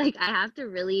 And it's like, I have to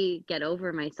really get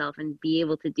over myself and be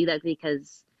able to do that,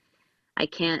 because I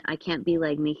can't be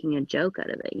like making a joke out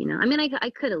of it, I mean, I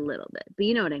could a little bit, but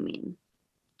you know what I mean?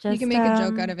 You can make a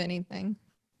joke out of anything.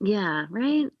 Yeah,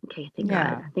 right? Okay, thank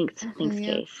God. Thanks,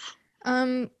 Case.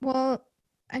 Well,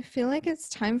 I feel like it's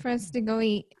time for us to go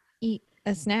eat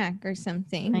a snack or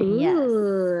something.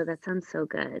 Ooh, that sounds so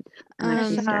good. I'm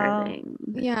actually starving.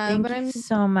 Yeah, thank you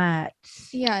so much.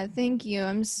 Yeah, thank you.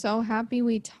 I'm so happy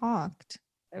we talked.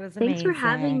 It was amazing. Thanks for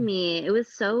having me. It was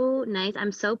so nice.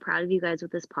 I'm so proud of you guys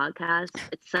with this podcast.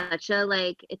 It's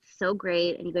it's so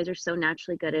great, and you guys are so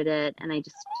naturally good at it. And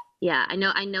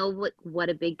I know what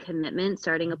a big commitment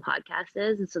starting a podcast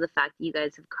is. And so the fact that you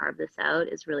guys have carved this out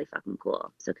is really fucking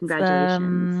cool. So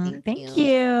congratulations. Thank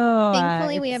you.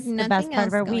 Thankfully, we have nothing the best part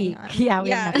of our week. On. Yeah, we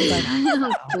have nothing going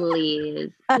on.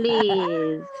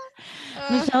 Please.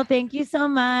 Michelle, thank you so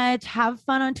much. Have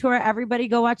fun on tour. Everybody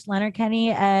go watch Letterkenny.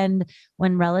 And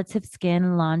when Relative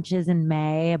Skin launches in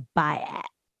May, buy it.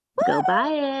 Go buy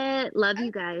it. Love you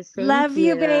guys. Love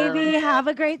you, baby. Have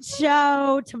a great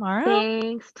show tomorrow.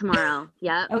 Thanks. Tomorrow.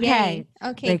 Yep. Okay.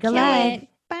 Okay. Break a leg.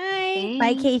 Bye.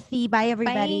 Bye, Casey. Bye,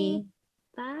 everybody. Bye.